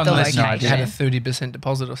give him the location. You had a 30%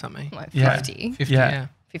 deposit or something. Like 50. 50, yeah.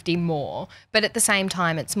 50 more. But at the same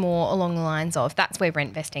time, it's more along the lines of that's where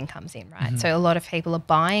rent vesting comes in, right? So a lot of people are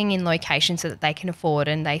buying in locations so that they can afford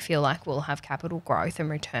and they feel like we'll have capital growth and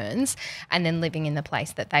returns and then living in the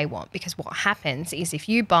place that they want. Because what happens is if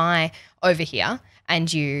you buy over here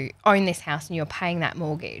and you own this house and you're paying that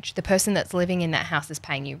mortgage, the person that's living in that house is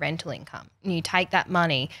paying you rental income. And you take that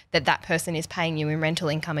money that person is paying you in rental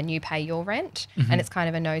income and you pay your rent and it's kind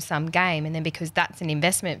of a no-sum game. And then because that's an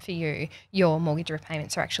investment for you, your mortgage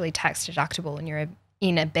repayments are actually tax deductible and you're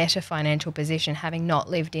in a better financial position having not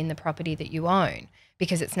lived in the property that you own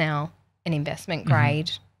because it's now an investment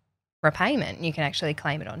grade repayment. You can actually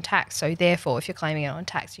claim it on tax. So therefore, if you're claiming it on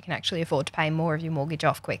tax, you can actually afford to pay more of your mortgage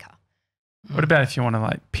off quicker. What about if you want to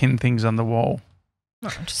like pin things on the wall? No,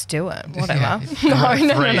 just do it. Whatever. No,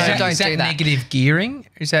 don't is do that that. negative gearing?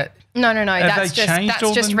 Is that No. Have That's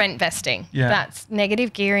just rent vesting. Yeah. That's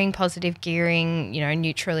negative gearing, positive gearing,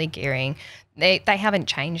 neutrally gearing. They haven't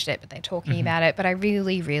changed it, but they're talking about it. But I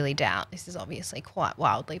really, really doubt, this is obviously quite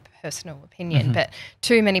wildly personal opinion, but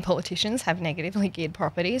too many politicians have negatively geared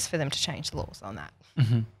properties for them to change the laws on that.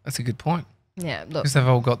 That's a good point. Yeah, look. Because they've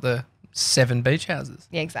all got the 7 beach houses.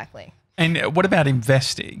 Yeah, exactly. And what about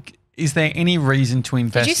investing? is there any reason to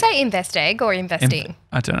invest? Did you say invest egg or investing?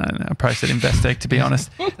 I don't know. I probably said invest egg, to be honest.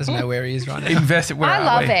 Doesn't know where he is right now. Invest. Where I are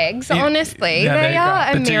love we? eggs, honestly. Yeah, there They you go. are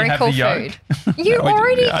a But do you have miracle the yolk? food. You No, we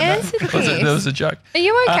already didn't. I know. answered That was a this. joke. Are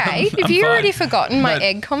you okay? Have I'm you fine. already forgotten my No,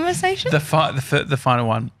 egg conversation? The final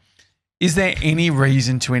one. Is there any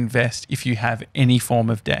reason to invest if you have any form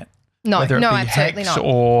of debt? No, Whether it no, be absolutely HEX not.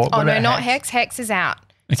 or Oh, what no, about not HEX. HEX is out.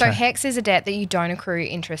 So Okay. HEX is a debt that you don't accrue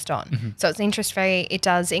interest on. So it's interest free. It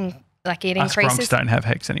does, it Us Bronx increases. don't have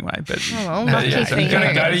HEX anyway. But Oh, well, lucky for You gotta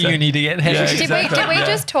you. go to uni to get heads. Did we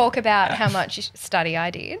just talk about how much study I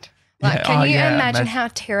did? Like, Yeah. can Oh, you yeah, imagine imagine. how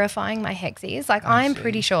terrifying my HEX is? Like, I'm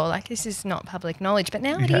pretty sure, like, this is not public knowledge, but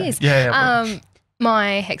now it Okay. is. Yeah,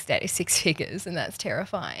 My HEX debt is 6 figures, and that's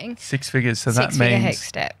terrifying. 6 figures. So that Six-figure means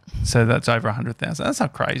HEX debt. so that's over 100,000. That's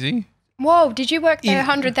not crazy. Whoa! Did you work the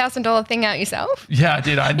 $100,000 thing out yourself? Yeah, I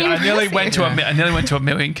did. I nearly Impressive. went to I nearly went to $1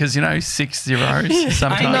 million because 6 zeros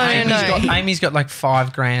sometimes. No. Amy's got like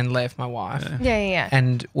 $5,000 left, my wife. Yeah.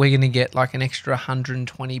 And we're going to get like an extra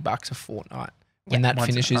 $120 a fortnight when that Once-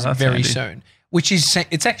 finishes oh, that's very handy. soon, which is,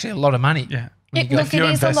 it's actually a lot of money. Yeah. Look, it you is a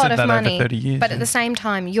invested lot of that over money, 30 years, but yeah. at the same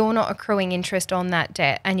time, you're not accruing interest on that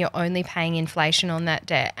debt, and you're only paying inflation on that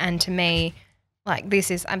debt. And to me, like, this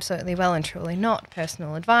is absolutely well and truly not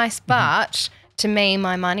personal advice, but to me,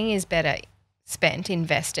 my money is better spent,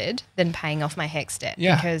 invested, than paying off my HEX debt.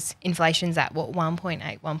 Yeah. Because inflation's at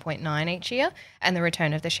 1.8, 1.9 each year, and the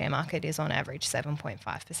return of the share market is on average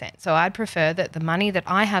 7.5%. So I'd prefer that the money that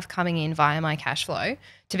I have coming in via my cash flow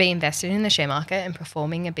to be invested in the share market and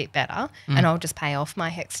performing a bit better, and I'll just pay off my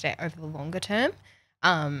HEX debt over the longer term.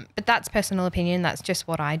 But that's personal opinion. That's just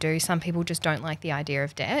what I do. Some people just don't like the idea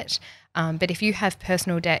of debt. But if you have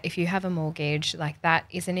personal debt, if you have a mortgage, like, that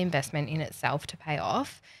is an investment in itself to pay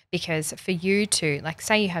off, because for you to, like,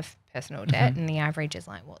 say you have personal debt and the average is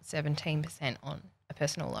like, 17% on a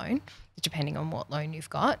personal loan, depending on what loan you've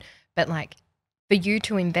got. But, like, for you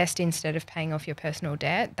to invest instead of paying off your personal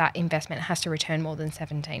debt, that investment has to return more than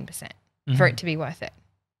 17% for it to be worth it.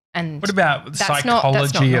 And What about that's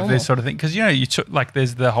psychology not of this sort of thing? Because, you took, like,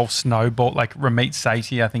 there's the whole snowball, like Ramit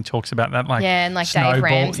Sethi, I think, talks about that. Like, yeah, and like Dave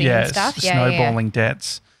Ramsey and stuff. Snowballing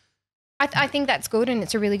debts. I think that's good, and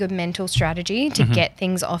it's a really good mental strategy to get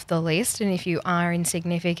things off the list. And if you are in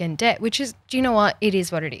significant debt, which is, do you know what? It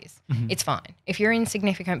is what it is. It's fine. If you're in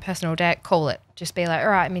significant personal debt, call it. Just be like, all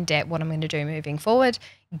right, I'm in debt. What I'm going to do moving forward,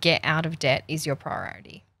 get out of debt is your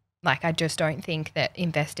priority. Like, I just don't think that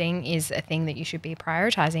investing is a thing that you should be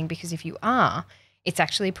prioritizing, because if you are, it's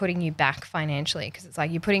actually putting you back financially, because it's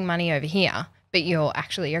like you're putting money over here, but you're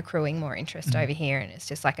actually accruing more interest over here, and it's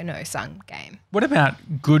just like a no-sum game. What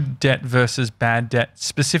about good debt versus bad debt?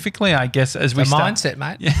 Specifically, I guess, as we The start. mindset,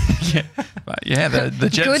 mate. The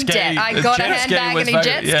jet Good ski. debt. I the got a jet ski handbag was and a very-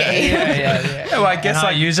 jet yeah. ski. Yeah. Well, I guess And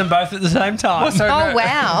I use them both at the same time. So, Oh, no,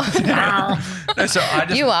 wow. no, so I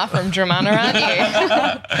just You are from Dramana,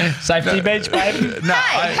 aren't you? Safety beach, baby. no,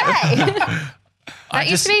 Hey. I That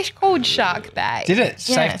used to be called Shark Bay. Did it?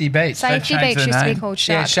 Safety Beach. Safety changed Beach the used to be name. called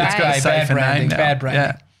Yeah, Shark Shark Bay. Bay. Bad safer branding. name now. Bad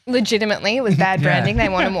branding. Legitimately, it was bad branding. They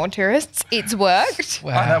wanted more tourists. It's worked. Oh,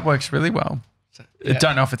 that works really well. I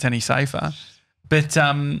don't know if it's any safer. But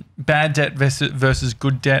bad debt versus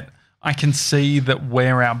good debt, I can see that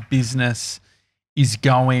where our business is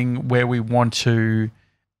going, where we want to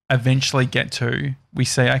eventually get to, we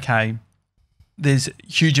see, okay, there's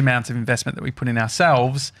huge amounts of investment that we put in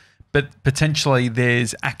ourselves, but potentially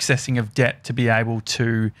there's accessing of debt to be able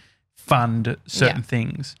to fund certain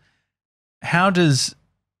things. How do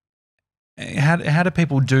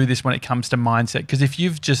people do this when it comes to mindset? Because if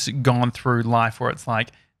you've just gone through life where it's like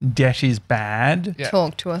debt is bad,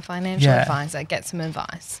 Talk to a financial Yeah. advisor, get some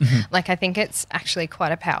advice. Like, I think it's actually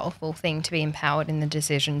quite a powerful thing to be empowered in the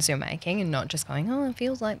decisions you're making and not just going, oh, it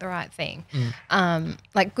feels like the right thing.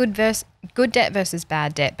 Like, good debt versus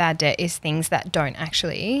bad debt. Bad debt is things that don't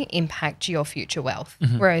actually impact your future wealth,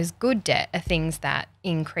 whereas good debt are things that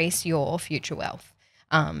increase your future wealth.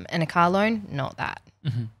 And a car loan, not that.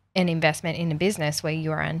 An investment in a business where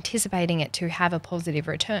you are anticipating it to have a positive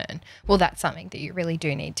return, well, that's something that you really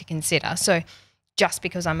do need to consider. So just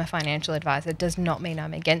because I'm a financial advisor does not mean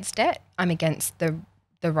I'm against debt. I'm against the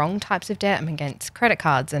wrong types of debt. I'm against credit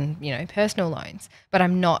cards and, personal loans. But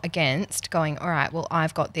I'm not against going, all right, well,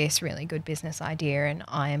 I've got this really good business idea and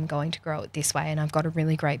I am going to grow it this way, and I've got a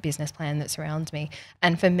really great business plan that surrounds me.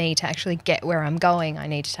 And for me to actually get where I'm going, I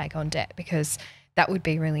need to take on debt, because that would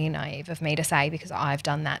be really naive of me to say, because I've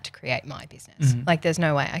done that to create my business. Like, there's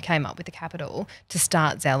no way I came up with the capital to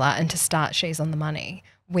start Zella and to start She's on the Money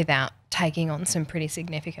without taking on some pretty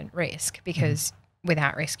significant risk, because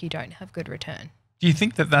without risk, you don't have good return. Do you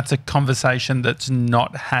think that that's a conversation that's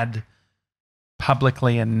not had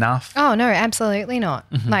publicly enough? Oh, no, absolutely not.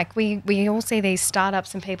 Mhm. Like we all see these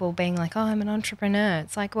startups and people being like, oh, I'm an entrepreneur.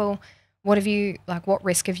 It's like, well, what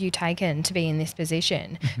risk have you taken to be in this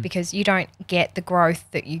position? Because you don't get the growth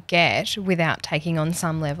that you get without taking on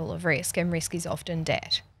some level of risk, and risk is often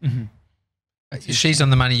debt. She's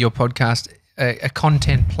on the Money, your podcast, a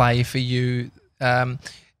content play for you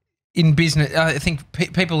in business. I think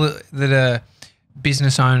people that are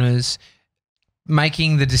business owners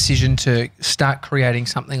making the decision to start creating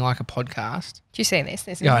something like a podcast. Do you see this?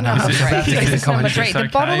 This is Yeah, I know. number This is three. about to get This the is number comment. three. It's The okay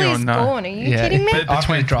bottle or is no? gone. Are you Yeah. kidding me? But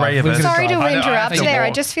between three of us. Sorry to I interrupt think there. I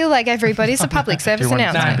more. just feel like everybody's a public service Do you want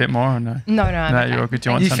announcement. a bit more or no? No, I'm No, okay. you're good. Do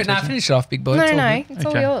you want some? Finish it off, big boy. No, It's all no, good. it's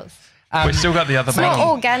all Okay. yours. We've still got the other It's not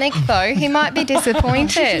bottle. organic though. He might be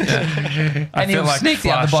disappointed. I And feel he'll like sneak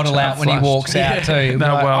the other flushed. bottle out I'm when he flushed. walks out too. He'll be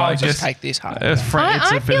No, like, well, I I'll just guess- take this home. It's I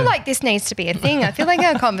a bit feel of- like this needs to be a thing. I feel like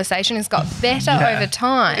our conversation has got better over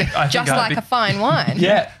time, I think just I'd like be- a fine wine.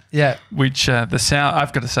 Yeah. Which the South,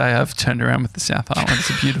 I've got to say, I've turned around with the South Island. It's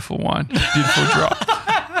a beautiful wine, beautiful drop.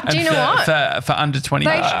 Do you know what? For under 20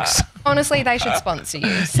 They bucks. Honestly, they should sponsor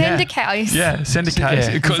you. Send a case. Yeah, send a case.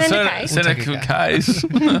 Yeah. Send a case. Send a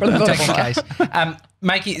We'll take a case.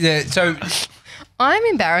 Take a case. So I'm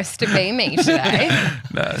embarrassed to be me today.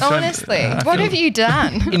 No, so- Honestly, what have you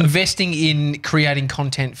done? investing in creating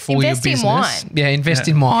content for Invest your in business. wine. Yeah, invest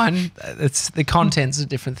in wine. It's the content's a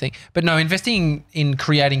different thing. But no, investing in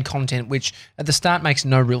creating content, which at the start makes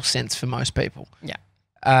no real sense for most people. Yeah.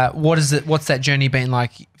 What's that journey been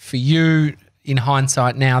like for you in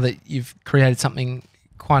hindsight now that you've created something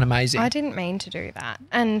quite amazing? I didn't mean to do that.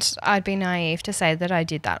 And I'd be naive to say that I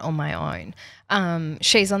did that on my own.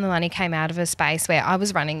 She's on the Money came out of a space where I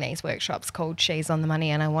was running these workshops called She's on the Money,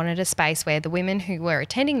 and I wanted a space where the women who were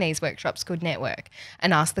attending these workshops could network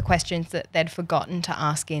and ask the questions that they'd forgotten to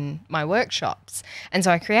ask in my workshops. And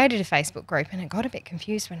so I created a Facebook group, and it got a bit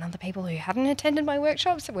confused when other people who hadn't attended my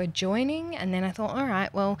workshops were joining. And then I thought, all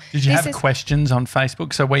right, well, Did you this have is questions on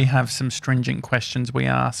Facebook? So we have some stringent questions we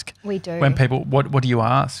ask. we do. When people, what do you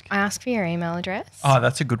ask? I ask for your email address. Oh,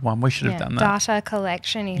 that's a good one. We should have done that. Data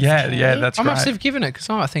collection is Yeah, key. yeah, that's I great. must have given it because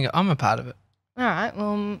I think I'm a part of it. All right.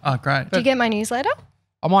 Well, Oh, great. do you get my newsletter?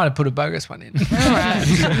 I might have put a bogus one in. All right.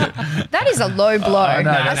 That is a low blow,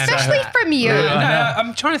 no, especially from you. No,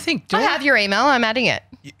 I'm trying to think. Do I have your email. I'm adding it.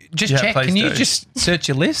 just Yeah, check. please Can you do. just search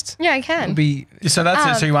your list? Yeah, I It'll can. be So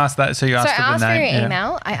that's it. So you asked that. So you So asked I for ask the for name. your yeah.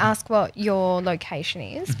 email. I ask what your location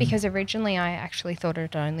is because originally I actually thought it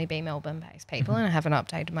would only be Melbourne-based people, and I haven't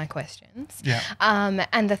updated my questions. Yeah.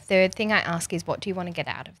 And the third thing I ask is, what do you want to get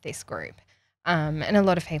out of this group? And a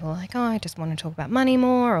lot of people are like, oh, I just want to talk about money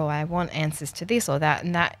more, or I want answers to this or that.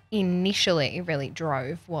 And that initially really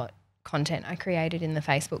drove what content I created in the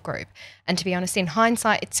Facebook group. And to be honest, in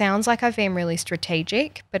hindsight, it sounds like I've been really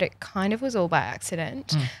strategic, but it kind of was all by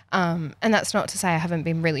accident. And that's not to say I haven't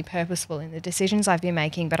been really purposeful in the decisions I've been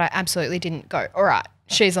making, but I absolutely didn't go, all right,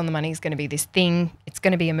 She's on the Money is going to be this thing. It's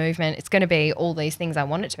going to be a movement. It's going to be all these things I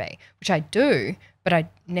want it to be, which I do, but I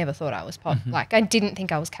never thought I was like, I didn't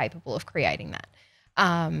think I was capable of creating that.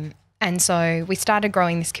 And so we started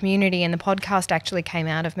growing this community, and the podcast actually came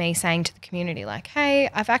out of me saying to the community, like, hey,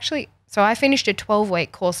 so I finished a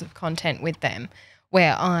 12-week course of content with them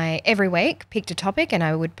where I every week picked a topic and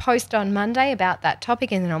I would post on Monday about that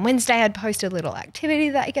topic, and then on Wednesday I'd post a little activity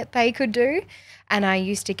that they could do. And I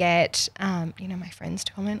used to get, my friends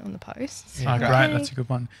to comment on the posts. Oh, great. That's a good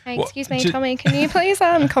one. Hey, Well, excuse me, ju- Tommy, can you please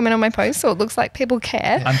comment on my post so it looks like people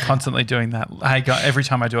care? I'm constantly doing that. Hey, guys, every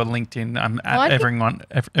time I do a LinkedIn, I'm I at think- everyone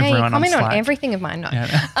Hey, on comment on Slack. everything of mine. No.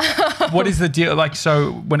 Yeah. What is the deal? Like,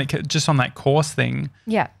 so when just on that course thing,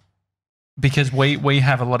 Yeah. because we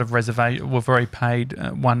have a lot of reservation. We've already paid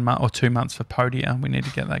 1 month or 2 months for Podia. We need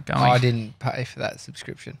to get that going. I didn't pay for that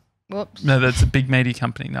subscription. Whoops. No, that's a big media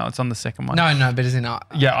company. No, it's on the second one. No, but isn't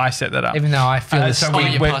Yeah, I set that up. even though I feel the so same. we-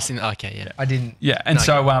 you're we're- passing. Okay, yeah. I didn't. Yeah, and No,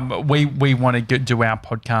 so we want to do our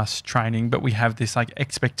podcast training, but we have this like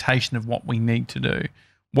expectation of what we need to do.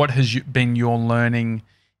 What has been your learning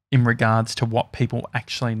in regards to what people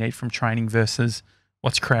actually need from training versus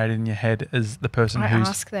what's created in your head as the person I who's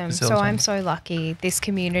ask them. So facilitating? I'm so lucky. This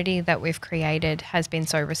community that we've created has been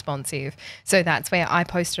so responsive. So that's where I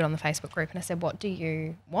posted on the Facebook group and I said, what do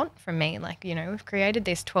you want from me? Like, we've created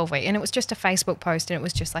this 12-week, and it was just a Facebook post, and it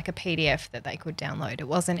was just like a PDF that they could download. It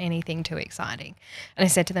wasn't anything too exciting. And I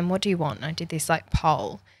said to them, what do you want? And I did this like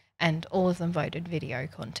poll, and all of them voted video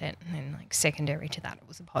content. And then like secondary to that, it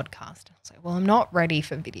was a podcast. I was like, well, I'm not ready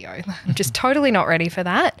for video. I'm just totally not ready for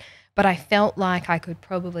that. but I felt like I could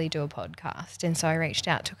probably do a podcast. And so I reached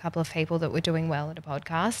out to a couple of people that were doing well at a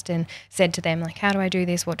podcast and said to them, like, how do I do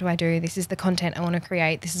this? What do I do? This is the content I want to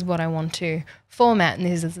create. This is what I want to format. And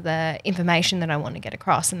this is the information that I want to get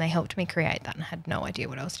across. And they helped me create that, and I had no idea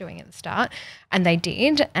what I was doing at the start. And they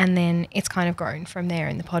did. And then it's kind of grown from there.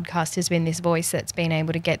 And the podcast has been this voice that's been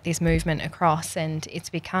able to get this movement across, and it's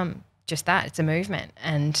become just that. It's a movement.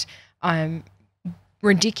 And I'm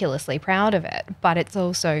ridiculously proud of it. But it's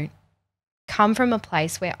also come from a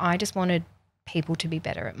place where I just wanted people to be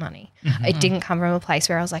better at money. It didn't come from a place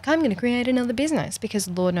where I was like, I'm going to create another business, because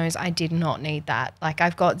Lord knows I did not need that. Like,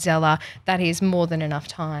 I've got Zella. That is more than enough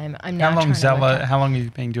time. I'm now How long trying to work out- How long have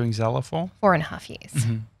you been doing Zella for? 4.5 years.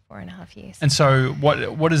 4.5 years. And so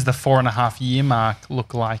what does the 4.5 year mark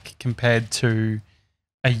look like compared to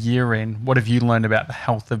a year in? What have you learned about the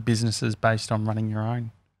health of businesses based on running your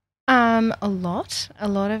own? A lot. A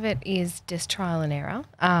lot of it is just trial and error.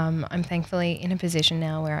 I'm thankfully in a position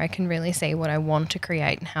now where I can really see what I want to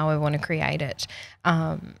create and how I want to create it.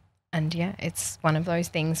 And yeah, it's one of those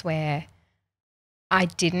things where I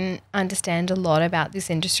didn't understand a lot about this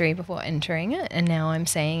industry before entering it, and now I'm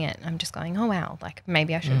seeing it and I'm just going, oh wow, like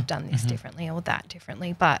maybe I should have done this differently or that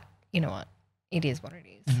differently. But you know what? It is what it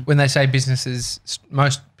is. When they say businesses,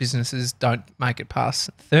 most businesses don't make it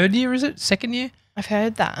past third year, is it? Second year? I've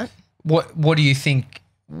heard that. What do you think?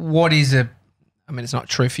 What is I mean, it's not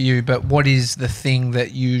true for you, but what is the thing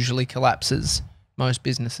that usually collapses most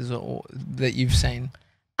businesses, or that you've seen?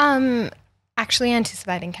 Actually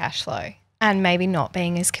anticipating cash flow and maybe not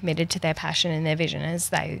being as committed to their passion and their vision as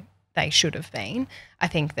they should have been. I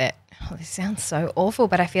think that, this sounds so awful,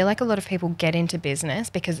 but I feel like a lot of people get into business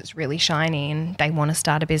because it's really shiny and they want to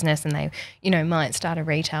start a business, and they, might start a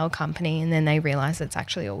retail company, and then they realize it's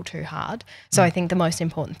actually all too hard. So I think the most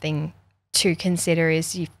important thing to consider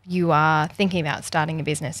is, if you are thinking about starting a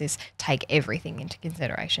business, is take everything into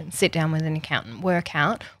consideration. Sit down with an accountant, work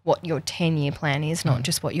out what your 10-year plan is, not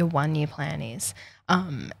just what your 1-year plan is,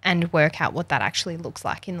 and work out what that actually looks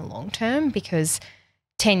like in the long term, because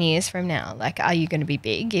 10 years from now, like, are you going to be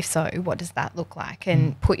big? If so, what does that look like?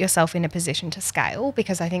 And put yourself in a position to scale,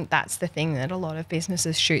 because I think that's the thing that a lot of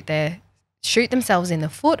businesses shoot themselves in the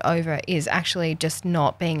foot over, is actually just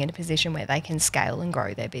not being in a position where they can scale and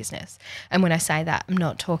grow their business. And when I say that, I'm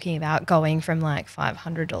not talking about going from like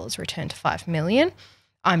 $500 return to $5 million.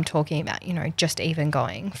 I'm talking about, just even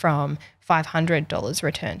going from $500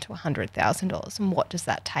 return to $100,000. And what does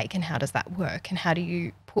that take, and how does that work? And how do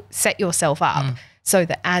you set yourself up so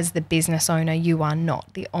that as the business owner, you are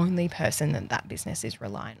not the only person that business is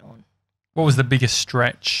reliant on? What was the biggest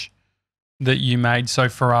stretch that you made? So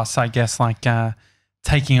for us, I guess, like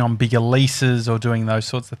taking on bigger leases or doing those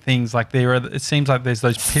sorts of things, like it seems like there's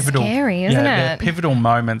those pivotal, scary, isn't it? Pivotal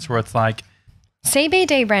moments where it's like,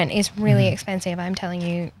 CBD rent is really expensive, I'm telling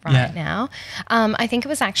you now. I think it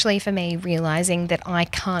was actually for me realising that I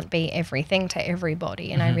can't be everything to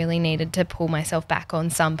everybody, and I really needed to pull myself back on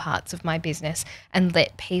some parts of my business and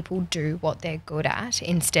let people do what they're good at,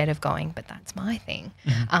 instead of going, but that's my thing,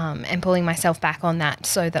 and pulling myself back on that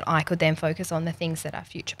so that I could then focus on the things that are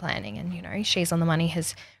future planning. And, She's on the Money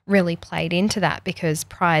has really played into that, because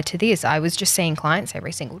prior to this, I was just seeing clients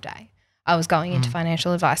every single day. I was going into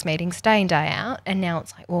financial advice meetings day in, day out, and now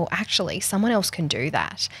it's like, well, actually, someone else can do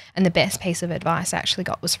that. And the best piece of advice I actually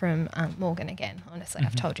got was from Morgan again. Honestly,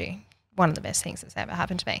 I've told you, one of the best things that's ever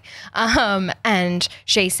happened to me. And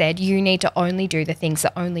she said, you need to only do the things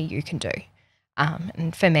that only you can do.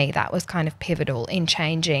 And for me, that was kind of pivotal in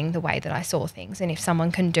changing the way that I saw things. And if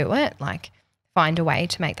someone can do it, like, find a way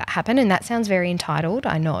to make that happen. And that sounds very entitled,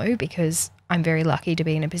 I know, because I'm very lucky to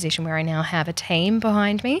be in a position where I now have a team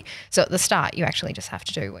behind me. So at the start, you actually just have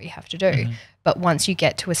to do what you have to do. But once you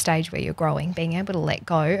get to a stage where you're growing, being able to let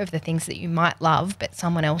go of the things that you might love but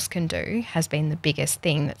someone else can do has been the biggest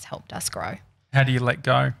thing that's helped us grow. how do you let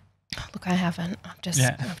go? Look, I haven't. I've just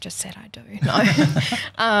said I do.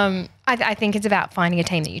 No. I think it's about finding a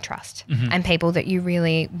team that you trust and people that you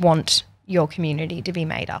really want your community to be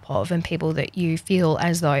made up of, and people that you feel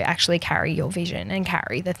as though actually carry your vision and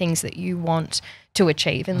carry the things that you want to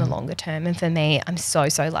achieve in the longer term. And for me, I'm so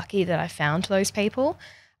lucky that I found those people.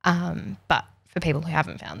 But for people who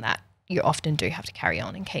haven't found that, you often do have to carry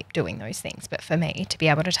on and keep doing those things. But for me, to be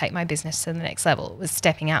able to take my business to the next level, it was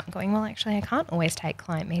stepping out and going, well, actually, I can't always take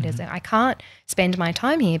client meetings. I can't spend my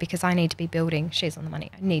time here because I need to be building She's on the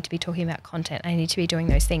Money. I need to be talking about content. I need to be doing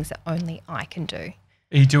those things that only I can do.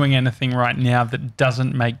 Are you doing anything right now that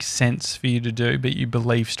doesn't make sense for you to do, but you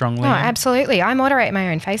believe strongly No, in? absolutely. I moderate my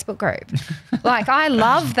own Facebook group. Like, I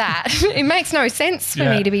love that. It makes no sense for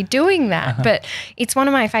me to be doing that, but it's one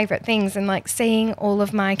of my favourite things. And like seeing all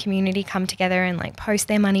of my community come together and like post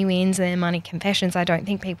their money wins and their money confessions, I don't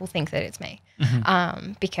think people think that it's me.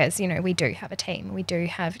 Because, you know, we do have a team. We do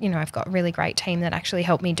have, you know, I've got a really great team that actually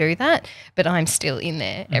help me do that, but I'm still in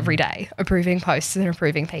there every day approving posts and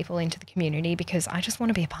approving people into the community because I just want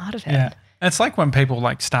to be a part of it. Yeah. It's like when people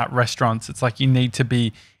like start restaurants, it's like you need to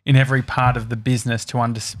be in every part of the business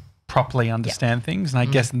to properly understand things. And I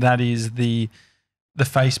guess that is the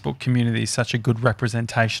Facebook community is such a good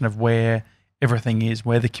representation of where everything is,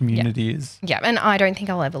 where the community is. Yeah, and I don't think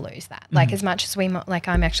I'll ever lose that. Like as much as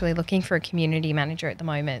I'm actually looking for a community manager at the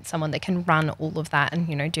moment, someone that can run all of that and,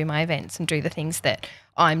 you know, do my events and do the things that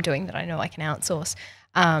I'm doing that I know I can outsource.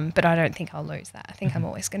 But I don't think I'll lose that. I think I'm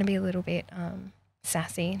always going to be a little bit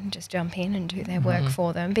sassy and just jump in and do their work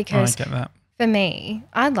for them because I get that. for me,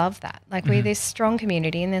 I love that. Like we're this strong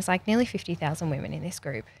community and there's like nearly 50,000 women in this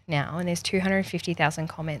group now and there's 250,000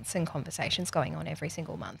 comments and conversations going on every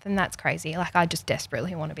single month and that's crazy. Like I just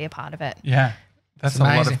desperately want to be a part of it. Yeah. That's a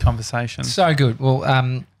lot amazing. of conversation. So good.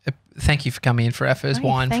 Well, thank you for coming in for our first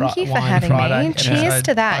wine Thank you for Wine having Friday me. Cheers episode.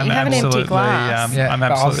 to that. You have an empty glass. I'm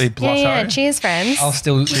absolutely blotto. Yeah, cheers, friends. I'll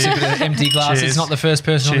still sip it an empty glass. Cheers. It's not the first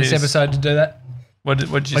person on this Cheers. episode to do that. What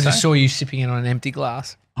did you I say? just saw you sipping it on an empty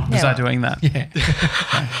glass. Was I doing that? Yeah.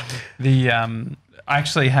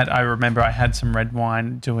 I remember I had some red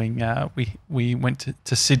wine doing we went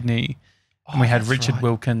to Sydney and we had Richard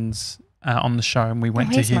Wilkins on the show and we went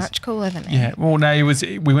to He's his much cooler than me. Yeah. Well, no,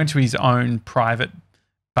 we went to his own private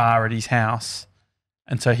bar at his house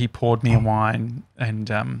and so he poured me a wine and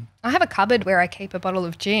I have a cupboard where I keep a bottle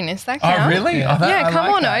of gin. Is that count? Oh, really? Yeah. Yeah, come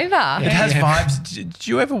on over. It has vibes. Did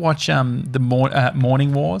you ever watch the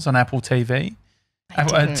Morning Wars on Apple TV?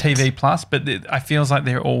 didn't. TV Plus, but I feels like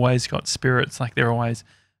they're always got spirits. Like they're always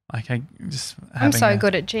like just. I'm so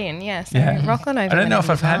good at gin. Yeah, so rock on over. I don't know if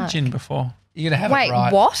whenever I've you had like. gin before. You're going to have Wait, it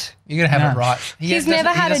right. what? You're going to have No. it right. He's never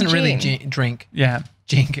had a He doesn't really gin. drink. Yeah.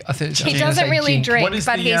 Jink. I thought He doesn't really What drink, is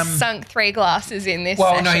but the, he's sunk 3 glasses in this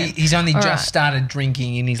Well, session. no, he's only All just right. started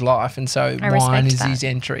drinking in his life, and so I wine respect is that. his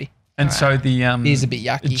entry. And so the Beer's a bit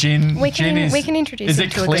yucky. Gin. We gin can is, we can introduce Is him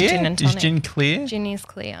it to a good clear? gin and Is tonic. gin clear? Gin is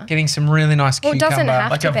clear. Getting some really nice Well, it cucumber. doesn't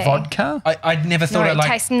have Like to a be. vodka? I'd never No, thought it I'd like.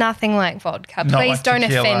 tastes nothing like vodka. Not Please like don't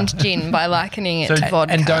tequila. offend gin by likening it So- to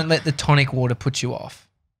vodka. And don't let the tonic water put you off,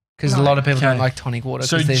 because a No. lot of people Okay. don't like tonic water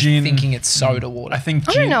So because they're gin- thinking it's soda water. I think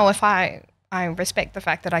I gin. don't know if I respect the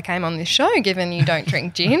fact that I came on this show, given you don't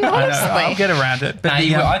drink gin. I know, Honestly, I'll get around it. But No, the,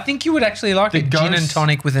 you will. I think you would actually like the a gin and ghost-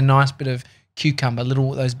 tonic with a nice bit of cucumber,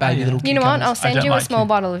 those baby yeah. little you know what? I'll cucumbers. send don't you a like small it.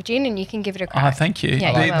 bottle of gin, and you can give it a crack. Oh, thank you.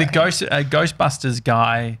 Yeah, you're the welcome. Ghostbusters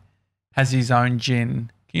guy has his own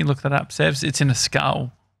gin. Can you look that up, Sevs? It's in a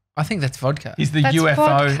skull. I think that's vodka. He's the That's UFO.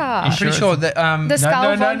 vodka. I'm pretty sure that. The skull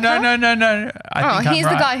no, vodka? no. I think I'm he's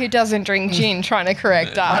right. the guy who doesn't drink gin, trying to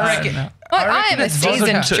correct us. I reckon. no. I am a it's vodka.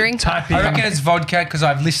 seasoned drinker. Type I in- reckon it's vodka because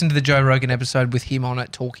I've listened to the Joe Rogan episode with him on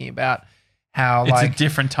it, talking about how It's a like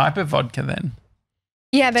different type of vodka then.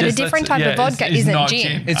 Yeah, but Just a different let's- type yeah, of vodka it's isn't not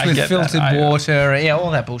gin. it's I with get that. filtered water,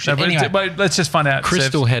 all that So, bullshit. but, Anyway, but let's just find out.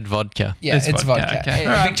 Crystal Sevs. Head vodka. yeah, it's it's vodka, vodka. okay. Yeah.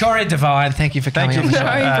 All right. Victoria Devine, thank you for coming Thank on you. the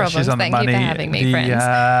No show. problems. She's on the Thank you for money. having me,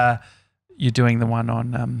 friends. You're doing the one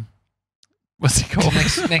on what's it called?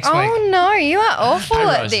 Next week. Oh no, you are awful Pay at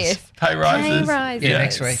rises. this. Pay rises. Pay rises. Yeah,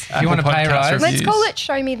 next week. If Apple you want a pay Podcast rise, reviews. Let's call it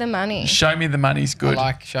 "Show Me the Money." Show me the money's good. I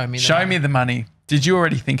like show me the Show money. me the money. Did you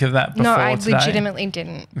already think of that before No, I today? legitimately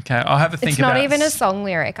didn't. Okay, I'll have a think It's about not even a s- song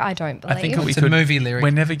lyric. I don't believe. I think we It's could. a movie lyric. We're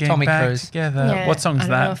never getting Tommy back Cruise. together. Yeah, What song's I don't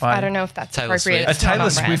know that? if- by? I don't know if that's Taylor appropriate. Swift. A It's not Taylor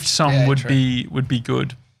on brand. Swift song Yeah, would true. be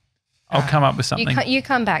good. I'll come up with something. You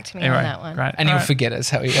come back to me Anyway, on that one. Great. And he'll All right. forget us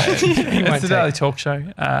how he It's won't the Daily Talk Show.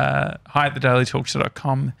 Hi at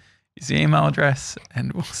thedailytalkshow.com is the email address,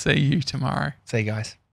 and we'll see you tomorrow. See you guys.